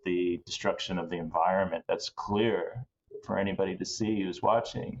now, with the destruction of the environment, that's clear for anybody to see who's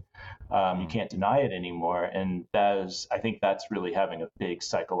watching. You can't deny it anymore. And I think that's really having a big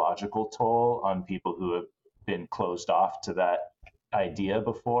psychological toll on people who have been closed off to that idea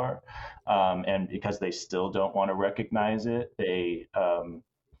before. And because they still don't want to recognize it, they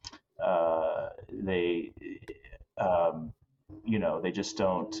just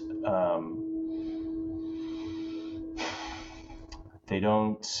don't, they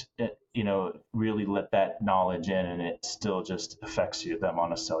don't, really let that knowledge in, and it still just affects them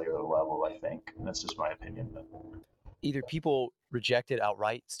on a cellular level, I think. That's just my opinion. But either people reject it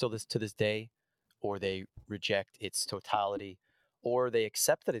outright still to this day, or they reject its totality, or they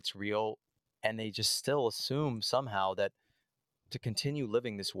accept that it's real and they just still assume somehow that to continue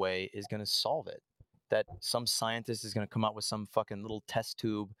living this way is going to solve it. That some scientist is going to come out with some fucking little test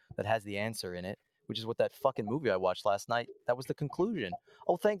tube that has the answer in it, which is what that fucking movie I watched last night, that was the conclusion.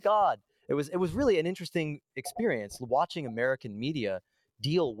 Oh, thank God. It was really an interesting experience watching American media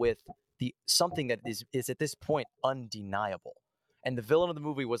deal with something that is at this point undeniable. And the villain of the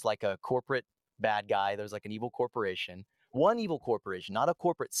movie was like a corporate bad guy. There's like an evil corporation, one evil corporation, not a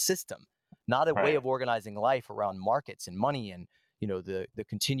corporate system, not a way of organizing life around markets and money and the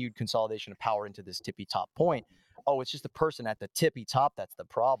continued consolidation of power into this tippy top point. Oh, it's just the person at the tippy top that's the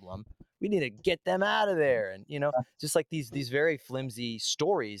problem. We need to get them out of there. And just like these very flimsy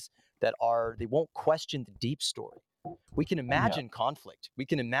stories they won't question the deep story. We can imagine conflict. We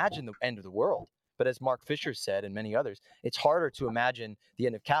can imagine the end of the world. But as Mark Fisher said, and many others, it's harder to imagine the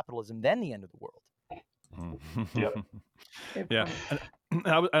end of capitalism than the end of the world. Yep. Yeah.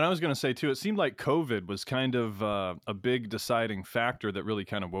 And I was going to say, too, it seemed like COVID was kind of a big deciding factor that really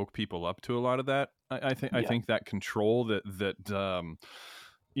kind of woke people up to a lot of that. I think that control that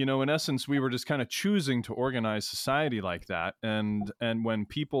in essence, we were just kind of choosing to organize society like that. And when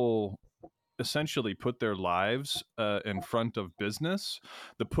people essentially put their lives in front of business,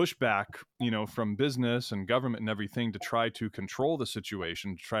 the pushback, from business and government and everything to try to control the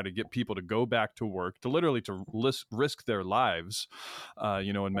situation, to try to get people to go back to work, to literally to risk their lives,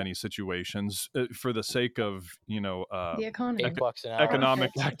 in many situations for the sake of, the economy,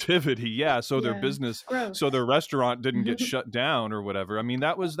 economic activity. Yeah. So their business, so their restaurant didn't get shut down or whatever. I mean,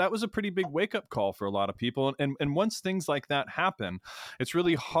 that was a pretty big wake up call for a lot of people. And once things like that happen, it's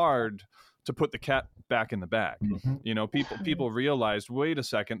really hard to put the cat back in the bag. People realized, wait a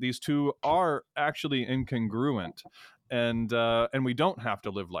second, these two are actually incongruent, and we don't have to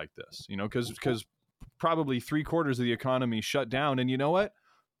live like this, because probably 3/4 of the economy shut down, and you know what?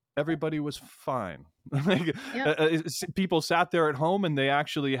 Everybody was fine. People sat there at home and they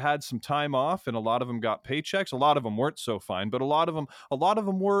actually had some time off, and a lot of them got paychecks. A lot of them weren't so fine, but a lot of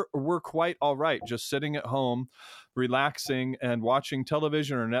them were quite all right, just sitting at home, relaxing and watching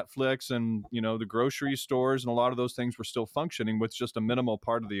television or Netflix, and the grocery stores and a lot of those things were still functioning with just a minimal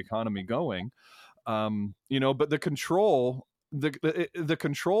part of the economy going. But the control. The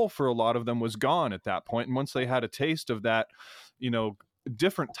control for a lot of them was gone at that point, and once they had a taste of that,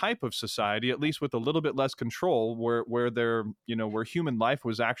 different type of society, at least with a little bit less control, where their where human life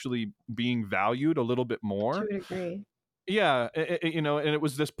was actually being valued a little bit more. To a degree. Yeah, and it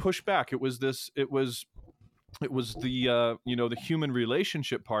was this pushback. It was the the human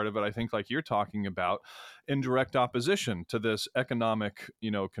relationship part of it, I think, like you're talking about, in direct opposition to this economic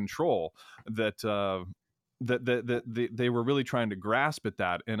control that they were really trying to grasp at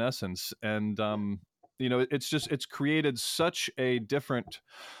that in essence. And it's created such a different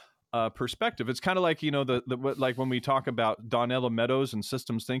perspective. It's kind of like, like when we talk about Donella Meadows and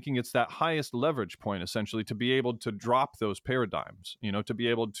systems thinking, it's that highest leverage point, essentially, to be able to drop those paradigms, to be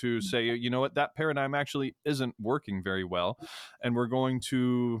able to say, that paradigm actually isn't working very well, and we're going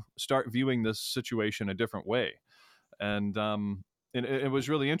to start viewing this situation a different way. And it was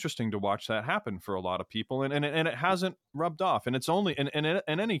really interesting to watch that happen for a lot of people, and it hasn't rubbed off. And it's only in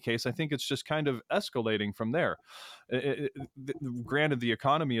any case, I think it's just kind of escalating from there. Granted, the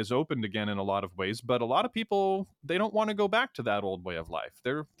economy is opened again in a lot of ways, but a lot of people, they don't want to go back to that old way of life.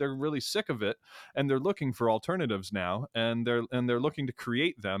 They're really sick of it, and they're looking for alternatives now, and they're looking to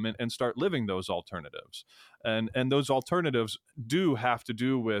create them and start living those alternatives. And those alternatives do have to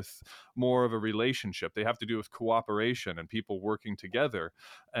do with more of a relationship. They have to do with cooperation and people working together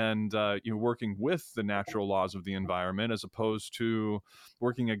and working with the natural laws of the environment as opposed to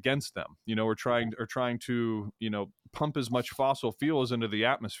working against them. We're trying to pump as much fossil fuels into the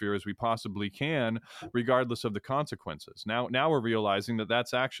atmosphere as we possibly can, regardless of the consequences. Now we're realizing that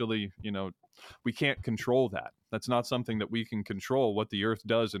that's actually, we can't control that. That's not something that we can control, what the earth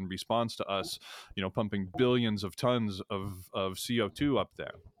does in response to us, pumping billions of tons of CO2 up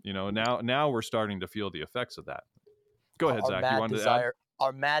there. Now we're starting to feel the effects of that. Go ahead, Zach. You wanted to add?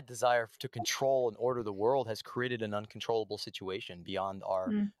 Our mad desire to control and order the world has created an uncontrollable situation beyond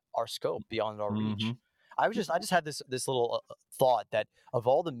our scope, beyond our reach. I just had this little thought that of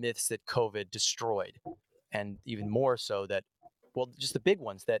all the myths that COVID destroyed, and even more so that, well, just the big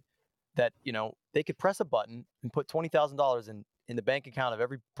ones that they could press a button and put $20,000 in the bank account of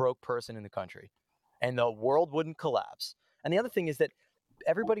every broke person in the country, and the world wouldn't collapse. And the other thing is that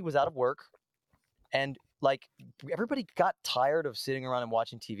everybody was out of work, and like everybody got tired of sitting around and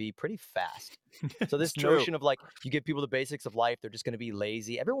watching TV pretty fast. So this notion of like, you give people the basics of life, they're just going to be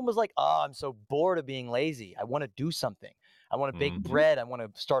lazy. Everyone was like, oh, I'm so bored of being lazy. I want to do something. I want to bake bread. I want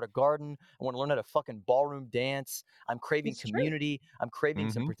to start a garden. I want to learn how to fucking ballroom dance. I'm craving community. I'm craving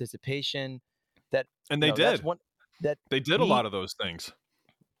some participation. And they did. They did a lot of those things.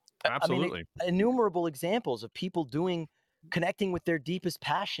 Absolutely. I mean, innumerable examples of people connecting with their deepest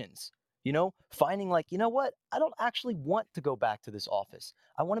passions. Finding like, what? I don't actually want to go back to this office.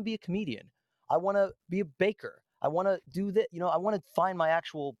 I want to be a comedian. I want to be a baker. I want to do that. I want to find my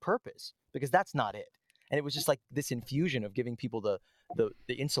actual purpose, because that's not it. And it was just like this infusion of giving people the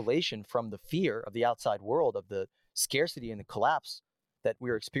insulation from the fear of the outside world, of the scarcity and the collapse that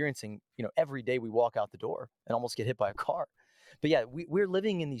we're experiencing, every day we walk out the door and almost get hit by a car. But yeah, we're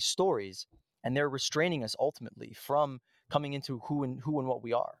living in these stories, and they're restraining us ultimately from coming into who and what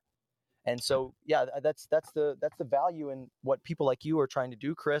we are. And so, yeah, that's the value in what people like you are trying to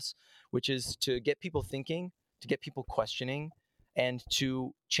do, Chris, which is to get people thinking, to get people questioning, and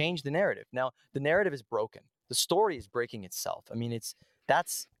to change the narrative. Now, the narrative is broken. The story is breaking itself. I mean,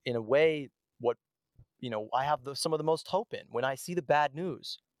 that's in a way what, I have some of the most hope in. When I see the bad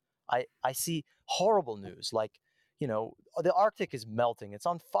news, I see horrible news, like, the Arctic is melting. It's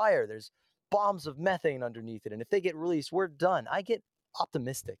on fire. There's bombs of methane underneath it. And if they get released, we're done. I get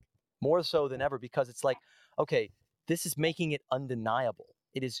optimistic. More so than ever, because it's like, okay, this is making it undeniable.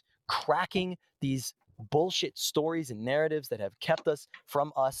 It is cracking these bullshit stories and narratives that have kept us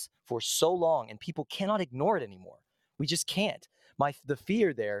from us for so long, and people cannot ignore it anymore. We just can't. The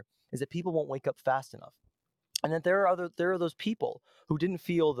fear there is that people won't wake up fast enough, and that there are those people who didn't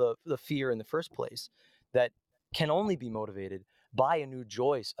feel the fear in the first place, that can only be motivated by a new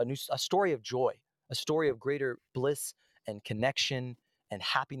joy, a story of joy, a story of greater bliss and connection and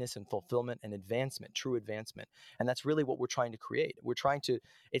happiness and fulfillment and advancement, true advancement. And that's really what we're trying to create.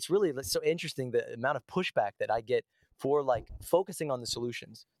 It's really so interesting, the amount of pushback that I get for like focusing on the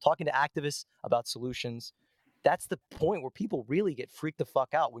solutions, talking to activists about solutions. That's the point where people really get freaked the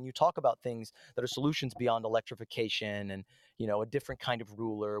fuck out when you talk about things that are solutions beyond electrification and, a different kind of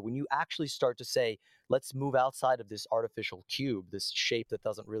ruler. When you actually start to say, let's move outside of this artificial cube, this shape that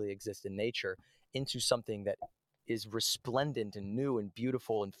doesn't really exist in nature, into something that is resplendent and new and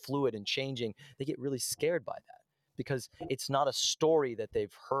beautiful and fluid and changing, they get really scared by that, because it's not a story that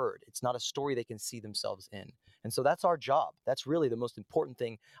they've heard. It's not a story they can see themselves in. And so that's our job. That's really the most important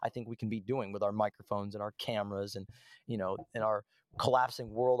thing I think we can be doing with our microphones and our cameras and, and our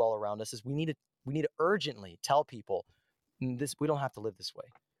collapsing world all around us, is we need to urgently tell people we don't have to live this way.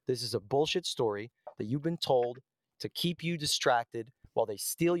 This is a bullshit story that you've been told to keep you distracted while they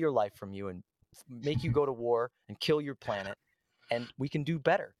steal your life from you and make you go to war and kill your planet, and we can do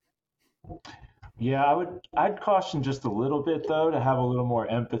better. Yeah, I'd caution just a little bit though, to have a little more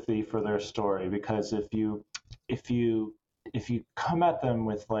empathy for their story, because if you come at them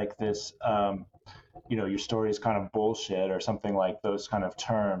with like this, your story is kind of bullshit or something like those kind of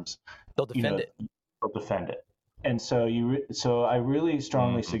terms, they'll defend it. They'll defend it. And so I really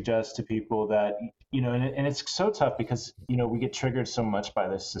strongly suggest to people that, and it's so tough because, we get triggered so much by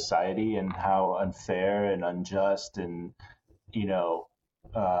this society and how unfair and unjust and,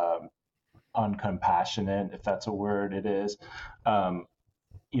 uncompassionate, if that's a word, it is,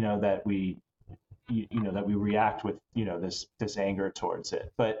 that we react with, this anger towards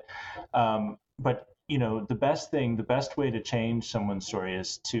it. But the best way to change someone's story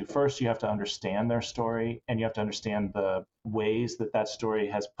is to first you have to understand their story, and you have to understand the ways that story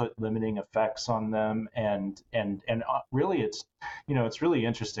has put limiting effects on them, and really it's really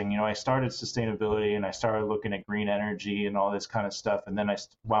interesting. I started sustainability and I started looking at green energy and all this kind of stuff, and then I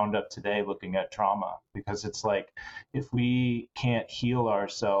wound up today looking at trauma, because it's like, if we can't heal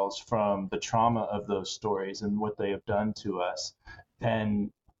ourselves from the trauma of those stories and what they have done to us,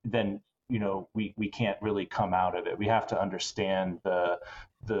 then we can't really come out of it. We have to understand the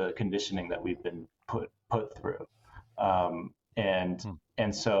conditioning that we've been put through,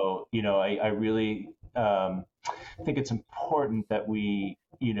 and so I really think it's important that we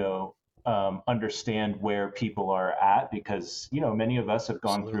understand where people are at, because many of us have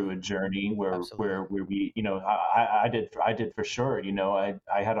gone through a journey where we I did for sure.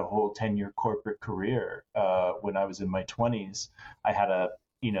 I had a whole 10-year corporate career when I was in my 20s. I had a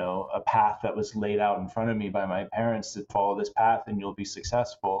path that was laid out in front of me by my parents, to follow this path and you'll be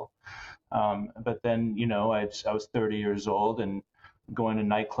successful. But then, I was 30 years old and going to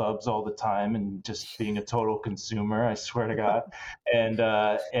nightclubs all the time and just being a total consumer, I swear to God.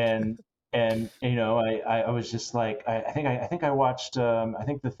 I was just like, I think I watched, I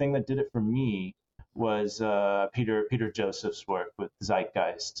think the thing that did it for me was Peter Joseph's work with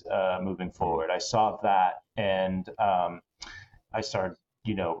Zeitgeist, moving forward. I saw that, and I started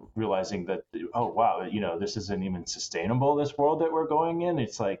realizing that, oh wow, this isn't even sustainable, this world that we're going in.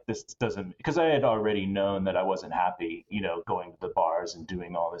 It's like, this doesn't, because I had already known that I wasn't happy, going to the bars and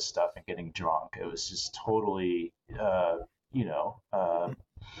doing all this stuff and getting drunk. It was just totally, I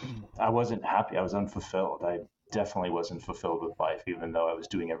wasn't happy. I was unfulfilled. I definitely wasn't fulfilled with life, even though I was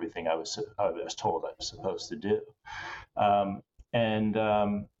doing everything I was told I was supposed to do. From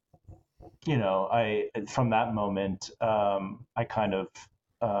that moment, I kind of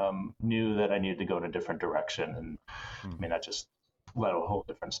knew that I needed to go in a different direction, and I mean, that just led a whole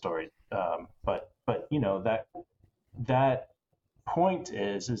different story. But that point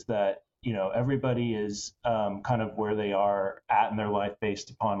is that everybody is kind of where they are at in their life based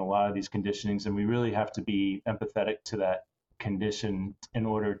upon a lot of these conditionings, and we really have to be empathetic to that condition in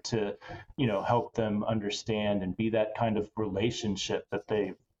order to help them understand and be that kind of relationship that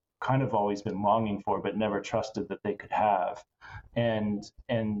they've kind of always been longing for, but never trusted that they could have. And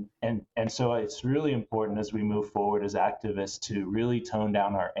so it's really important as we move forward as activists to really tone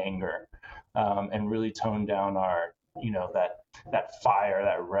down our anger, and really tone down our, that fire,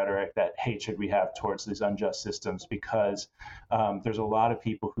 that rhetoric, that hatred we have towards these unjust systems, because there's a lot of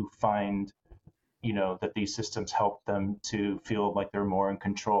people who find that these systems help them to feel like they're more in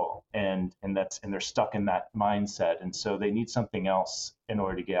control, and they're stuck in that mindset, and so they need something else in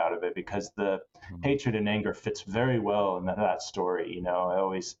order to get out of it, because the hatred and anger fits very well in that story. I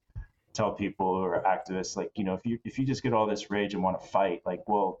always tell people who are activists, like, if you just get all this rage and want to fight, like,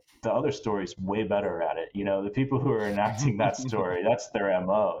 well, the other story's way better at it. The people who are enacting that story, that's their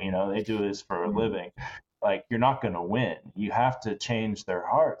MO. They do this for a living. Like, you're not going to win. You have to change their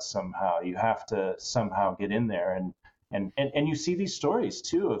hearts somehow. You have to somehow get in there, and you see these stories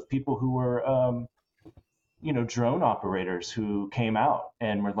too of people who were drone operators who came out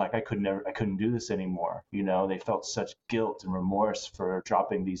and were like, I couldn't do this anymore. They felt such guilt and remorse for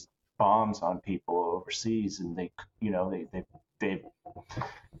dropping these bombs on people overseas, and they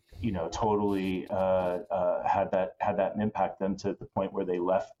totally had that impact them to the point where they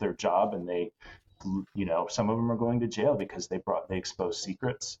left their job, and they some of them are going to jail because they exposed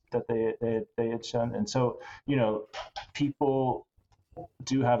secrets that they had shown. And so people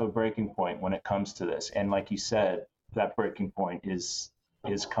do have a breaking point when it comes to this, and like you said, that breaking point is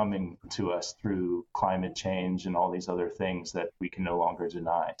coming to us through climate change and all these other things that we can no longer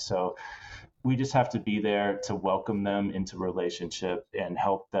deny. So we just have to be there to welcome them into relationship and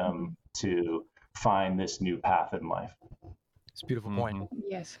help them to find this new path in life. It's a beautiful point.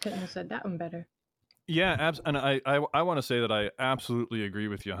 Yes, couldn't have said that one better. Yeah, and I want to say that I absolutely agree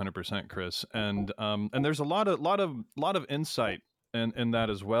with you 100%, Chris. And there's a lot of insight in that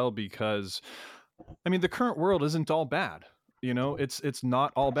as well, because I mean, the current world isn't all bad. It's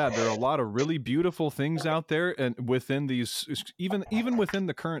not all bad. There are a lot of really beautiful things out there, and within these, even within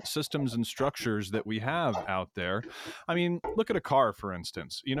the current systems and structures that we have out there. I mean, look at a car, for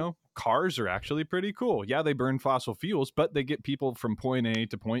instance. cars are actually pretty cool. Yeah, they burn fossil fuels, but they get people from point A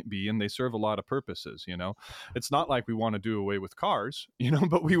to point B, and they serve a lot of purposes. It's not like we want to do away with cars,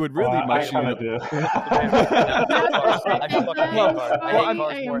 but we would really I kind of do. I fucking hate cars. I hate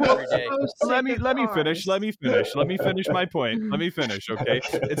cars more every day. Let me finish my point. Let me finish, okay?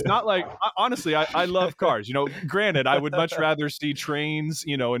 It's not like, honestly, I love cars. Granted, I would much rather see trains,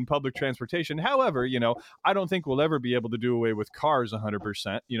 in public transportation. However, I don't think we'll ever be able to do away with cars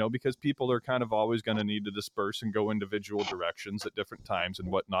 100%, because people are kind of always going to need to disperse and go individual directions at different times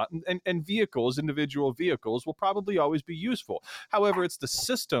and whatnot. And individual vehicles will probably always be useful. However, it's the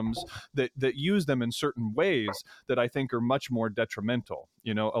systems that use them in certain ways that I think are much more detrimental,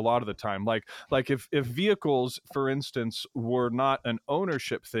 a lot of the time. Like if vehicles, for instance, were not an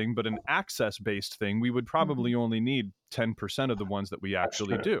ownership thing, but an access-based thing, we would probably only need 10% of the ones that we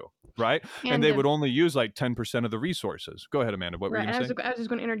actually do, right? And they would only use like 10% of the resources. Go ahead, Amanda. What were you going to say? I was just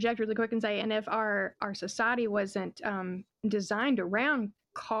going to interject really quick and say, and if our society wasn't designed around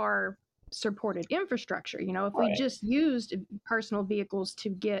car supported infrastructure, if we just used personal vehicles to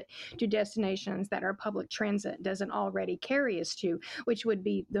get to destinations that our public transit doesn't already carry us to, which would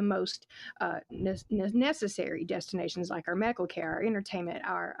be the most necessary destinations, like our medical care, our entertainment,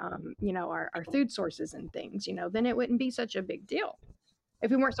 our food sources and things, then it wouldn't be such a big deal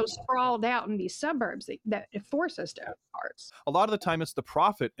if we weren't so sprawled out in these suburbs that force us to own cars. A lot of the time, it's the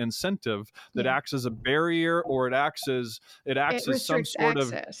profit incentive that acts as a barrier, or it acts as some sort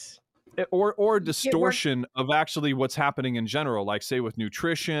access. Or distortion of actually what's happening in general, like say with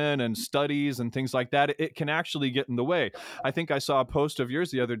nutrition and studies and things like that. It can actually get in the way. I think I saw a post of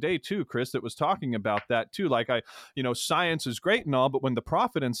yours the other day too, Chris, that was talking about that too. Like science is great and all, but when the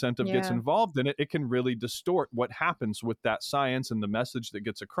profit incentive gets involved in it, it can really distort what happens with that science and the message that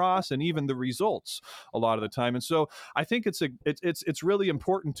gets across, and even the results a lot of the time. And so I think it's really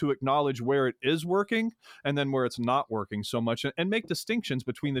important to acknowledge where it is working and then where it's not working so much, and make distinctions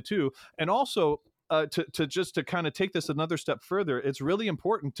between the two. And also, to kind of take this another step further, it's really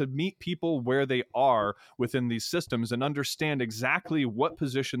important to meet people where they are within these systems and understand exactly what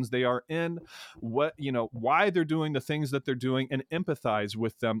positions they are in, why they're doing the things that they're doing, and empathize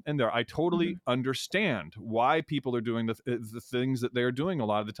with them in there. I totally understand why people are doing the things that they're doing a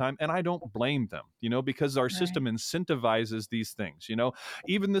lot of the time, and I don't blame them, because our system incentivizes these things.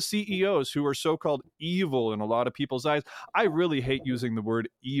 Even the CEOs who are so-called evil in a lot of people's eyes. I really hate using the word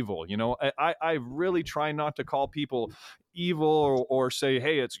evil. I really try not to call people evil or say,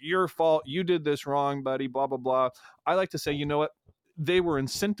 hey, it's your fault, you did this wrong, buddy, blah, blah, blah. I like to say, you know what? They were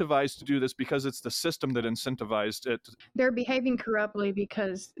incentivized to do this because it's the system that incentivized it. They're behaving corruptly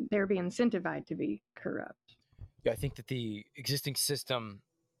because they're being incentivized to be corrupt. Yeah, I think that the existing system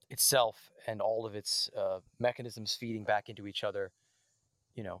itself and all of its mechanisms feeding back into each other,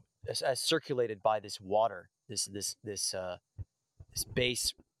 as circulated by this water, this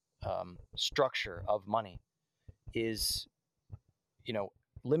base structure of money, is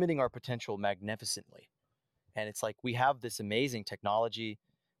limiting our potential magnificently. And it's like we have this amazing technology,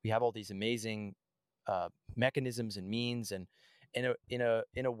 we have all these amazing mechanisms and means, and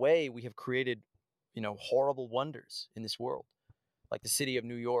in a way we have created horrible wonders in this world. Like the city of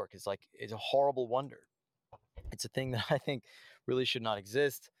New York is a horrible wonder. It's a thing that I think really should not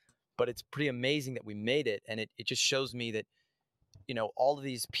exist, but it's pretty amazing that we made it. And it just shows me that all of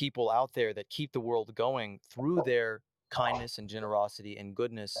these people out there that keep the world going through their kindness and generosity and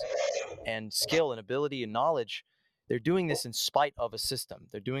goodness and skill and ability and knowledge, they're doing this in spite of a system.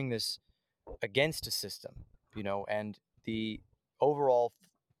 They're doing this against a system, and the overall,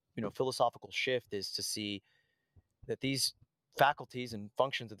 philosophical shift is to see that these faculties and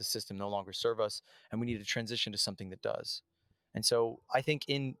functions of the system no longer serve us, and we need to transition to something that does. And so I think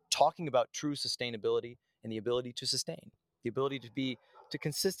in talking about true sustainability and the ability to sustain, the ability to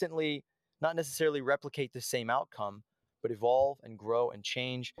consistently not necessarily replicate the same outcome, but evolve and grow and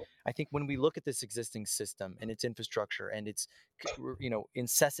change. I think when we look at this existing system and its infrastructure and its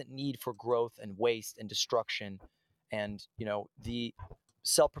incessant need for growth and waste and destruction, and the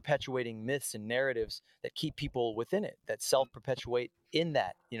self-perpetuating myths and narratives that keep people within it, that self-perpetuate in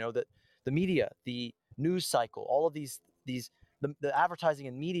that, the media, the news cycle, all of these the advertising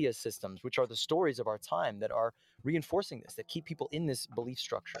and media systems, which are the stories of our time that are reinforcing this, that keep people in this belief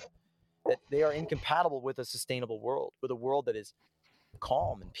structure, that they are incompatible with a sustainable world, with a world that is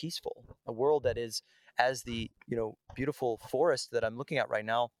calm and peaceful, a world that is, as the beautiful forest that I'm looking at right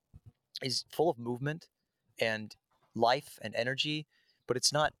now, is full of movement and life and energy, but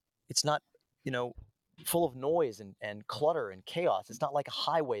it's not full of noise and clutter and chaos. It's not like a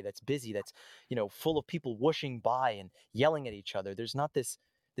highway that's busy, that's full of people whooshing by and yelling at each other. There's not this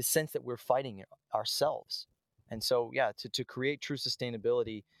the sense that we're fighting ourselves. And so, yeah, to create true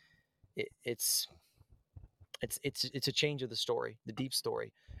sustainability, it's a change of the story, the deep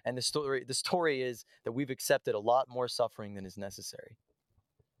story. And the story is that we've accepted a lot more suffering than is necessary.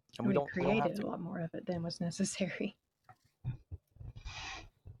 And we don't have created to. a lot more of it than was necessary.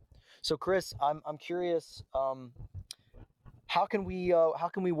 So Chris, I'm curious, how can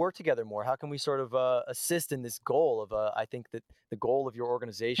we work together more? How can we sort of assist in this goal of I think that the goal of your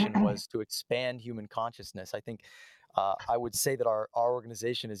organization was to expand human consciousness. I think I would say that our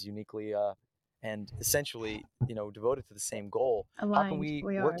organization is uniquely and essentially, devoted to the same goal. Aligned, how can we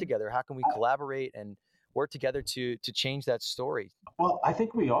work are. together? How can we collaborate and work together to change that story? Well, I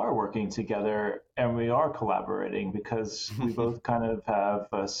think we are working together and we are collaborating because we both kind of have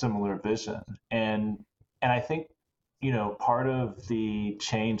a similar vision. And I think, part of the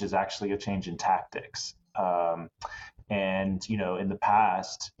change is actually a change in tactics. And, in the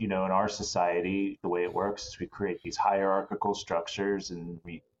past, in our society, the way it works is we create these hierarchical structures and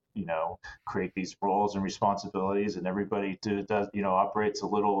we, create these roles and responsibilities, and everybody does, operates a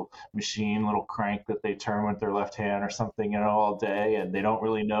little machine, little crank that they turn with their left hand or something, all day, and they don't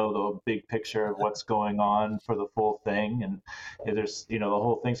really know the big picture of what's going on for the full thing. And there's, the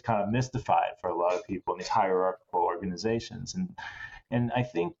whole thing's kind of mystified for a lot of people in these hierarchical organizations. And I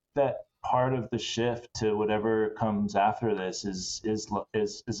think that part of the shift to whatever comes after this is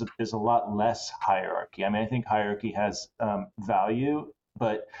a lot less hierarchy. I mean, I think hierarchy has value,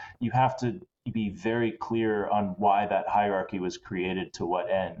 but you have to be very clear on why that hierarchy was created, to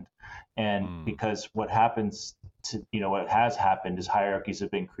what end. And because what happens to, what has happened is hierarchies have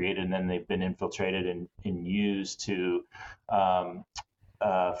been created and then they've been infiltrated and used to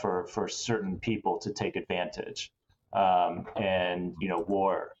for certain people to take advantage. And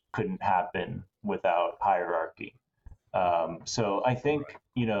war couldn't happen without hierarchy. So I think,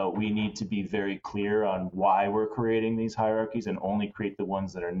 we need to be very clear on why we're creating these hierarchies and only create the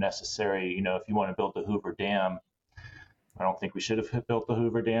ones that are necessary. If you want to build the Hoover Dam, I don't think we should have built the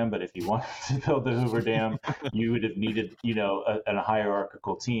Hoover Dam, but if you wanted to build the Hoover Dam, you would have needed, a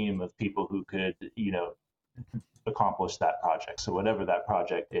hierarchical team of people who could, accomplish that project. So whatever that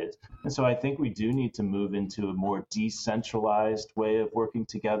project is. And so I think we do need to move into a more decentralized way of working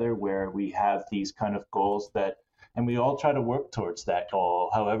together where we have these kind of goals and we all try to work towards that goal,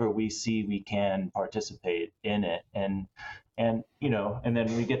 however we see we can participate in it. And then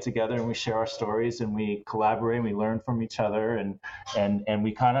we get together and we share our stories and we collaborate and we learn from each other and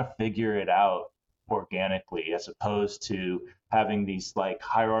we kind of figure it out organically, as opposed to having these like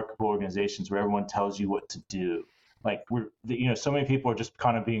hierarchical organizations where everyone tells you what to do. Like so many people are just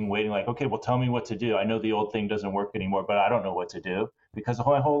kind of waiting like, okay, well, tell me what to do. I know the old thing doesn't work anymore, but I don't know what to do because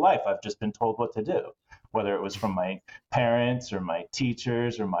my whole life I've just been told what to do, whether it was from my parents or my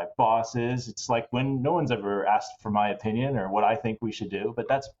teachers or my bosses. It's like when no one's ever asked for my opinion or what I think we should do. But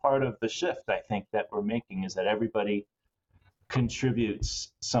that's part of the shift I think that we're making, is that everybody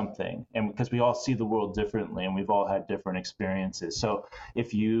contributes something, and because we all see the world differently and we've all had different experiences. So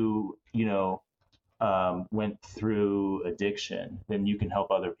if you went through addiction, then you can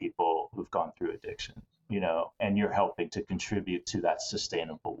help other people who've gone through addiction, and you're helping to contribute to that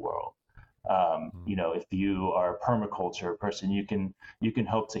sustainable world. If you are a permaculture person, you can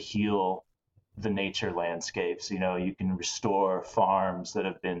help to heal the nature landscapes. You can restore farms that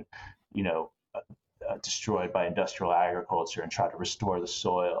have been, destroyed by industrial agriculture and try to restore the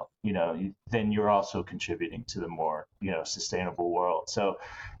soil. Then you're also contributing to the more, sustainable world. So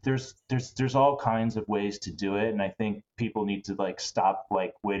there's all kinds of ways to do it, and I think people need to stop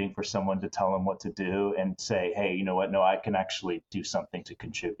waiting for someone to tell them what to do and say, hey, you know what? No, I can actually do something to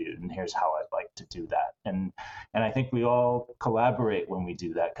contribute, and here's how I'd like to do that. And I think we all collaborate when we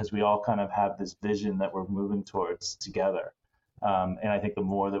do that because we all kind of have this vision that we're moving towards together. And I think the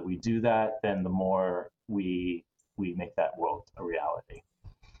more that we do that, then the more we make that world a reality.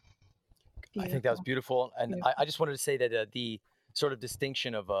 Beautiful. I think that was beautiful. And I just wanted to say that the sort of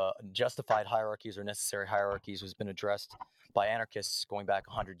distinction of justified hierarchies or necessary hierarchies has been addressed by anarchists going back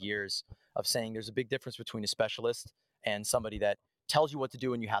 100 years, of saying there's a big difference between a specialist and somebody that tells you what to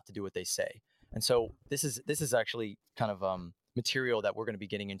do and you have to do what they say. And so this is actually kind of material that we're going to be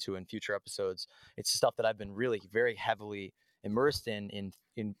getting into in future episodes. It's stuff that I've been really very heavily immersed in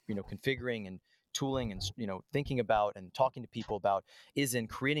configuring and tooling and thinking about and talking to people about, is in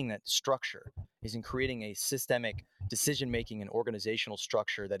creating that structure, is in creating a systemic decision making and organizational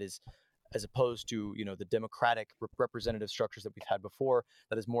structure that is, as opposed to the democratic representative structures that we've had before,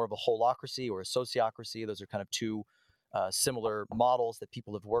 that is more of a holocracy or a sociocracy. Those are kind of two similar models that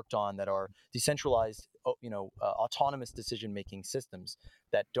people have worked on that are decentralized, autonomous decision-making systems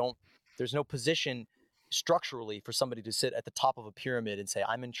that there's no position structurally for somebody to sit at the top of a pyramid and say,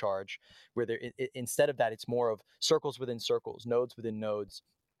 I'm in charge, where instead of that, it's more of circles within circles, nodes within nodes,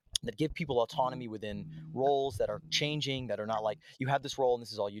 that give people autonomy within roles that are changing, that are not like, you have this role and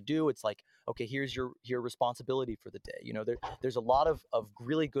this is all you do. It's like, okay, here's your responsibility for the day. There's a lot of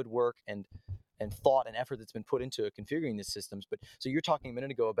really good work and thought and effort that's been put into configuring these systems. But so you're talking a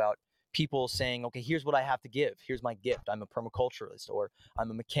minute ago about people saying, okay, here's what I have to give. Here's my gift. I'm a permaculturalist, or I'm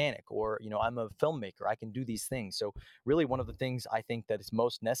a mechanic, or, I'm a filmmaker. I can do these things. So really one of the things I think that is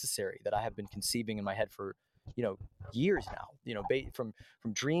most necessary that I have been conceiving in my head for, years now, from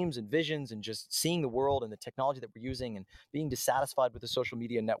dreams and visions and just seeing the world and the technology that we're using and being dissatisfied with the social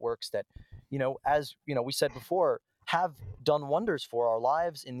media networks that, as, we said before, have done wonders for our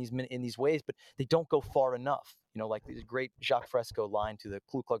lives in these ways, but they don't go far enough. Like the great Jacques Fresco line to the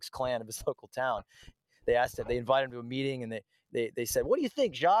Ku Klux Klan of his local town. They invited him to a meeting, and they said, "What do you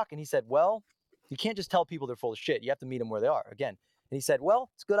think, Jacques?" And he said, "Well, you can't just tell people they're full of shit. You have to meet them where they are." Again, and he said, "Well,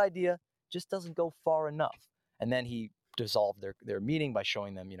 it's a good idea, just doesn't go far enough." And then he dissolved their meeting by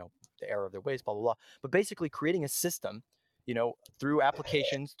showing them, the error of their ways, blah, blah, blah. But basically creating a system, through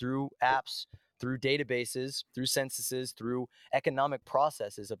applications, through apps, through databases, through censuses, through economic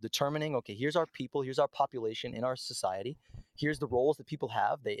processes of determining, okay, here's our people, here's our population in our society, here's the roles that people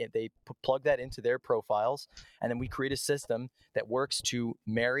have. They plug that into their profiles, and then we create a system that works to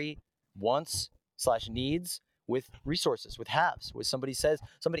marry wants/needs with resources, with haves. With somebody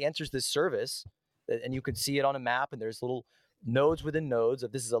enters this service, and you can see it on a map, and there's little nodes within nodes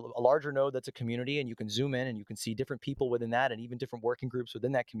of this is a larger node that's a community, and you can zoom in and you can see different people within that and even different working groups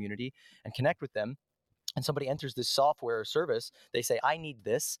within that community and connect with them. And somebody enters this software or service, they say, I need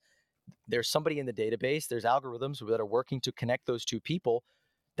this. There's somebody in the database, there's algorithms that are working to connect those two people.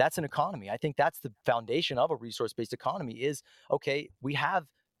 That's an economy. I think that's the foundation of a resource-based economy is, okay, we have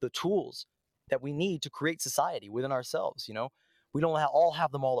the tools that we need to create society within ourselves. We don't all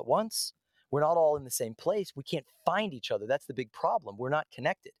have them all at once. We're not all in the same place. We can't find each other. That's the big problem. We're not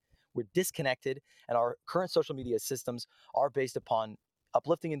connected. We're disconnected. And our current social media systems are based upon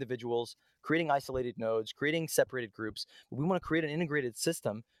uplifting individuals, creating isolated nodes, creating separated groups. But we want to create an integrated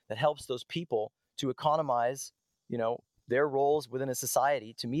system that helps those people to economize, their roles within a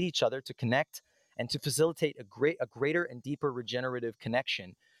society, to meet each other, to connect, and to facilitate a greater and deeper regenerative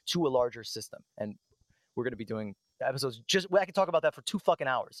connection to a larger system. And we're going to be doing episodes I could talk about that for 2 fucking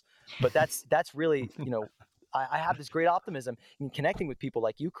hours, but that's really, I have this great optimism in connecting with people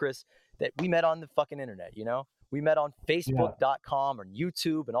like you, Chris, that we met on the fucking internet. We met on Facebook.com or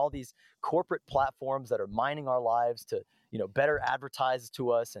YouTube and all these corporate platforms that are mining our lives to, better advertise to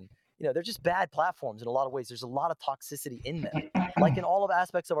us. And, they're just bad platforms in a lot of ways. There's a lot of toxicity in them, like in all of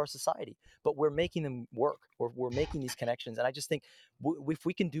aspects of our society, but we're making them work. We're making these connections. And I just think if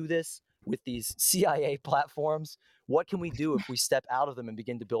we can do this with these CIA platforms, what can we do if we step out of them and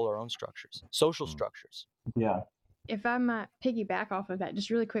begin to build our own structures, social structures? Yeah. If I might piggyback off of that, just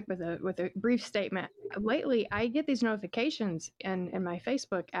really quick with a brief statement. Lately, I get these notifications in my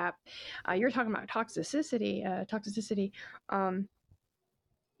Facebook app. You're talking about toxicity.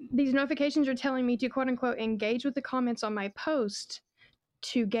 These notifications are telling me to, quote unquote, engage with the comments on my post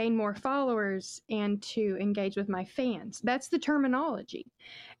to gain more followers and to engage with my fans. That's the terminology.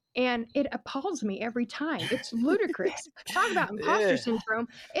 And it appalls me every time. It's ludicrous. Talk about imposter syndrome.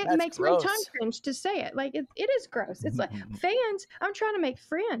 It makes gross. my tongue cringe to say it. Like, it is gross. It's like, fans, I'm trying to make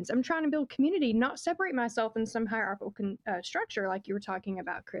friends. I'm trying to build community, not separate myself in some hierarchical structure like you were talking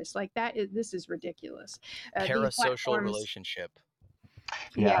about, Chris. Like, this is ridiculous. Parasocial relationship.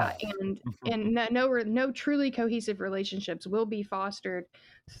 Yeah, and no truly cohesive relationships will be fostered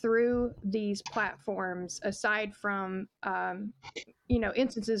through these platforms, aside from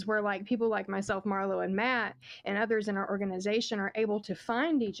instances where like people like myself, Marlo and Matt, and others in our organization are able to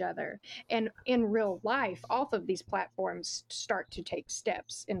find each other and in real life off of these platforms start to take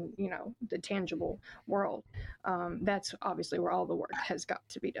steps in the tangible world. That's obviously where all the work has got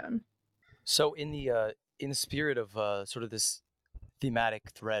to be done. So in the spirit of sort of this thematic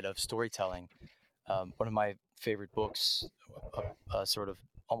thread of storytelling, one of my favorite books, sort of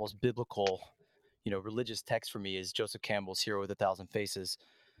almost biblical, religious text for me is Joseph Campbell's Hero with a Thousand Faces,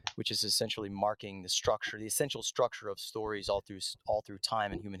 which is essentially marking the essential structure of stories all through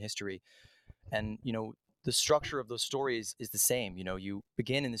time and human history. And the structure of those stories is the same. You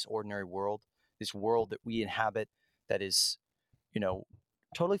begin in this ordinary world, this world that we inhabit, that is,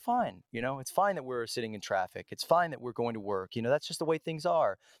 totally fine. It's fine that we're sitting in traffic. It's fine that we're going to work. That's just the way things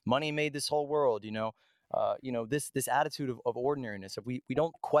are. Money made this whole world. this attitude of ordinariness. If we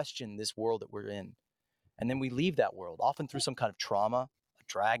don't question this world that we're in, and then we leave that world, often through some kind of trauma, a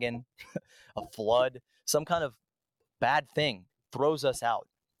dragon, a flood, some kind of bad thing throws us out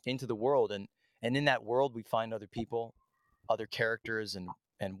into the world, and in that world we find other people, other characters, and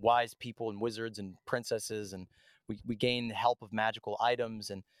wise people and wizards and princesses, and we gain the help of magical items,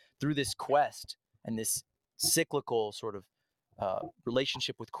 and through this quest and this cyclical sort of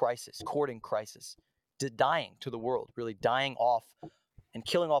relationship with crisis, courting crisis, dying to the world, really dying off and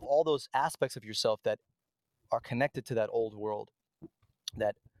killing off all those aspects of yourself that are connected to that old world,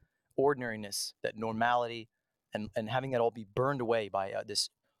 that ordinariness, that normality, and having that all be burned away by this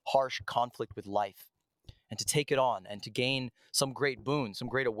harsh conflict with life, and to take it on and to gain some great boon, some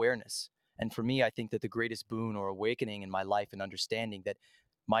great awareness. And for me, I think that the greatest boon or awakening in my life and understanding that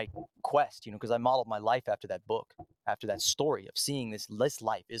my quest, because I modeled my life after that book, after that story of seeing this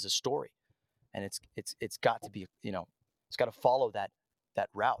life is a story, and it's got to be, it's got to follow that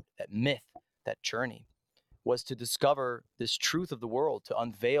route, that myth, that journey, was to discover this truth of the world, to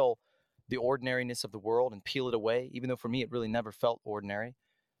unveil the ordinariness of the world and peel it away. Even though for me, it really never felt ordinary.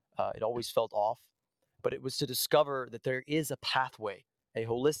 It always felt off. But it was to discover that there is a pathway, a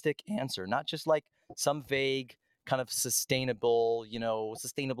holistic answer, not just like some vague kind of sustainably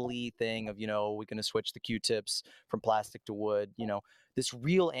thing of, we're going to switch the Q-tips from plastic to wood, this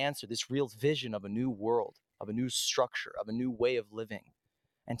real answer, this real vision of a new world, of a new structure, of a new way of living.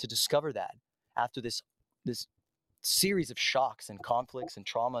 And to discover that after this series of shocks and conflicts and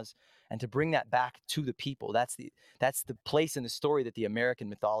traumas, and to bring that back to the people, that's the place in the story that the American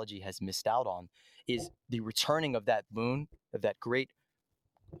mythology has missed out on, is the returning of that boon, of that great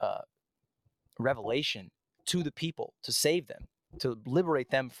revelation to the people, to save them, to liberate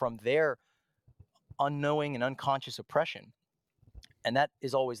them from their unknowing and unconscious oppression. And that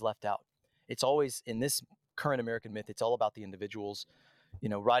is always left out. It's always, in this current American myth, it's all about the individuals,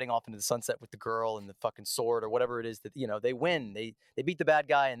 riding off into the sunset with the girl and the fucking sword or whatever it is that, they win, they beat the bad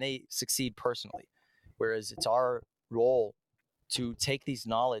guy and they succeed personally. Whereas it's our role to take this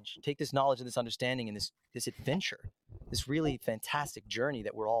knowledge and this understanding and this adventure, this really fantastic journey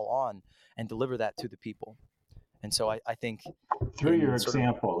that we're all on, and deliver that to the people. And so I think through your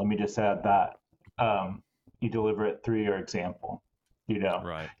example, let me just add that you deliver it through your example.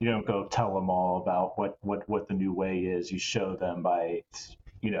 Right. You don't go tell them all about what the new way is. You show them by,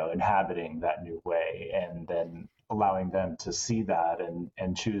 inhabiting that new way, and then allowing them to see that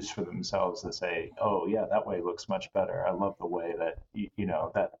and choose for themselves to say, oh yeah, that way looks much better. I love the way that,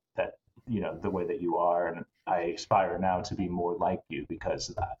 the way that you are. And I aspire now to be more like you because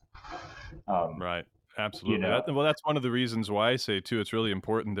of that. Right. Absolutely. That's one of the reasons why I say too, it's really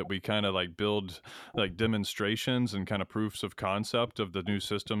important that we kind of like build like demonstrations and kind of proofs of concept of the new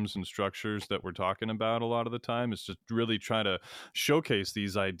systems and structures that we're talking about a lot of the time. Is just really try to showcase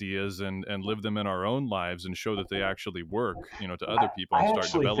these ideas and live them in our own lives and show that they actually work, to other people, and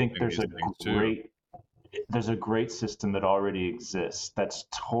start developing these things too. There's a great system that already exists that's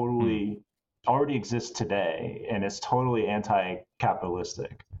totally already exists today, and it's totally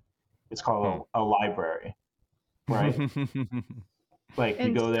anti-capitalistic. It's called a library, right? Like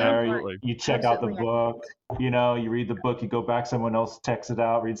you go there, you check out the book, you read the book, you go back, someone else checks it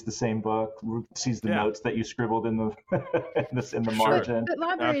out, reads the same book, sees the notes that you scribbled in the in the margin. But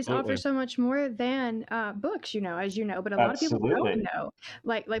libraries offer so much more than books, as you know, but a lot of people don't know.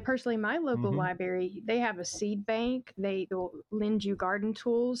 Like personally, my local library, they have a seed bank, they will lend you garden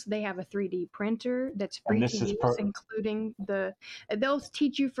tools, they have a 3D printer that's free to use, including they'll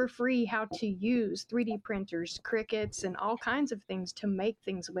teach you for free how to use 3D printers, Cricuts, and all kinds of things to make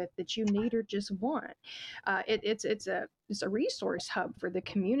things with that you need or just want. It's a resource hub for the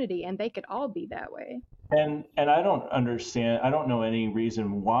community, and they could all be that way. And I don't understand. I don't know any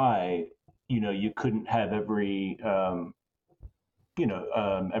reason why you couldn't have every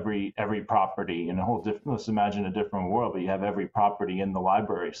every property in a whole different. Let's imagine a different world, but you have every property in the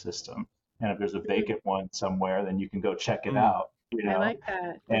library system, and if there's a vacant one somewhere, then you can go check it out. I like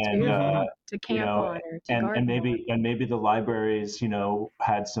that. That's beautiful. To camp on, or to garden and maybe the libraries,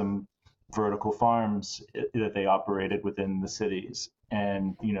 had some vertical farms that they operated within the cities,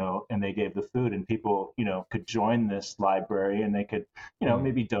 and and they gave the food, and people could join this library, and they could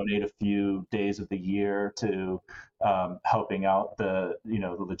maybe donate a few days of the year to helping out the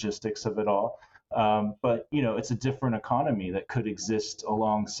the logistics of it all. But it's a different economy that could exist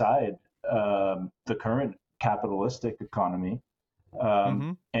alongside the current capitalistic economy.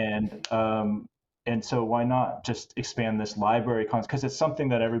 And And so why not just expand this library concept? Because it's something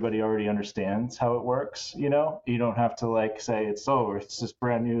that everybody already understands how it works. You don't have to like say it's this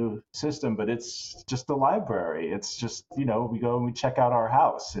brand new system, but it's just the library. It's just, we go and we check out our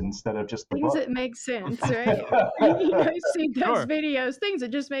house instead of just the things book. that make sense, right? See those videos, things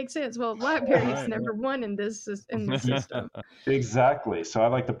that just make sense. Well, library is number one in this system. Exactly. So I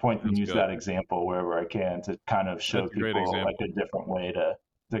like to point and use that example wherever I can to kind of show people like a different way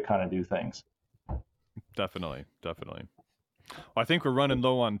to kind of do things. Definitely. Well, I think we're running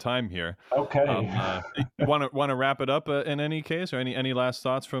low on time here. Okay. Want to wrap it up in any case, or any last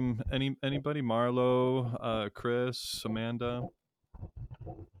thoughts from anybody? Marlo, Chris, Amanda.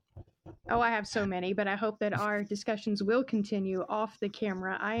 Oh, I have so many, but I hope that our discussions will continue off the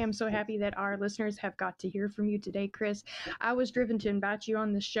camera. I am so happy that our listeners have got to hear from you today, Chris. I was driven to invite you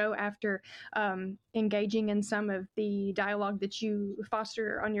on the show after engaging in some of the dialogue that you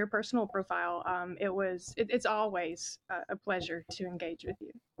foster on your personal profile. It's always a pleasure to engage with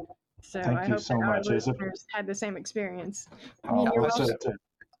you. So Thank I you hope so that our much. listeners had the same experience.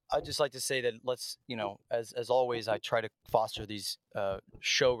 I'd just like to say that let's, as always, I try to foster these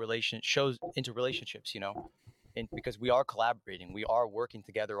shows into relationships, and because we are collaborating, we are working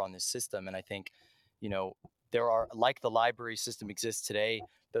together on this system. And I think, there are, like the library system exists today,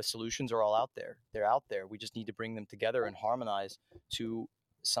 the solutions are all out there. They're out there. We just need to bring them together and harmonize to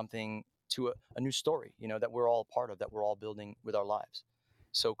something, to a new story, that we're all a part of, that we're all building with our lives.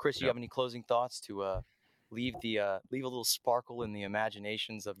 So, Chris, do you have any closing thoughts to leave a little sparkle in the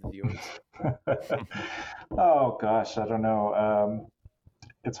imaginations of the viewers? Oh gosh, I don't know.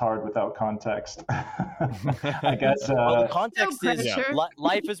 It's hard without context. I guess. Well, the context is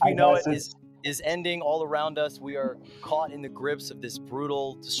life as we know it is ending all around us. We are caught in the grips of this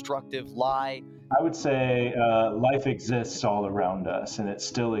brutal, destructive lie. I would say life exists all around us, and it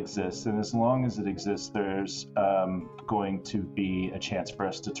still exists. And as long as it exists, there's going to be a chance for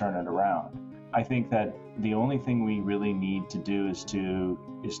us to turn it around. I think that the only thing we really need to do is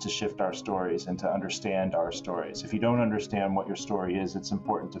to shift our stories and to understand our stories. If you don't understand what your story is, it's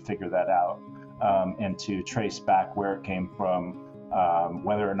important to figure that out and to trace back where it came from,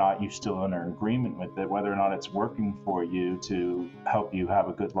 whether or not you still are in agreement with it, whether or not it's working for you to help you have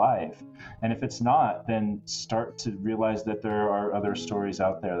a good life. And if it's not, then start to realize that there are other stories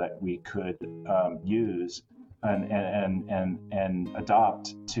out there that we could use and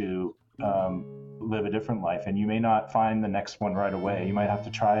adopt to live a different life. And you may not find the next one right away. You might have to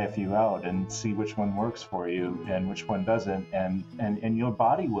try a few out and see which one works for you and which one doesn't. And your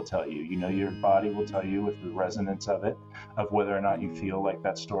body will tell you, your body will tell you with the resonance of it, of whether or not you feel like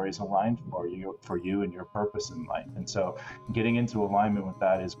that story is aligned for you and your purpose in life. And so getting into alignment with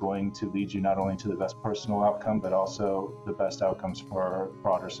that is going to lead you not only to the best personal outcome, but also the best outcomes for our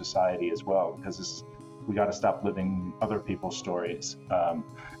broader society as well, because we got to stop living other people's stories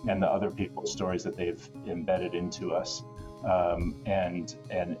and the other people's stories that they've embedded into us, and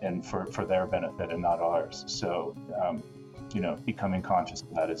for their benefit and not ours. So, becoming conscious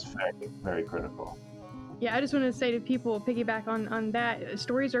of that is very, very critical. Yeah, I just want to say to people, piggyback on that,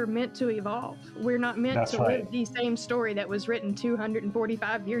 stories are meant to evolve. We're not meant to live the same story that was written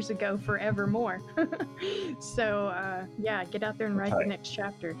 245 years ago forevermore. So, get out there and write the next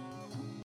chapter.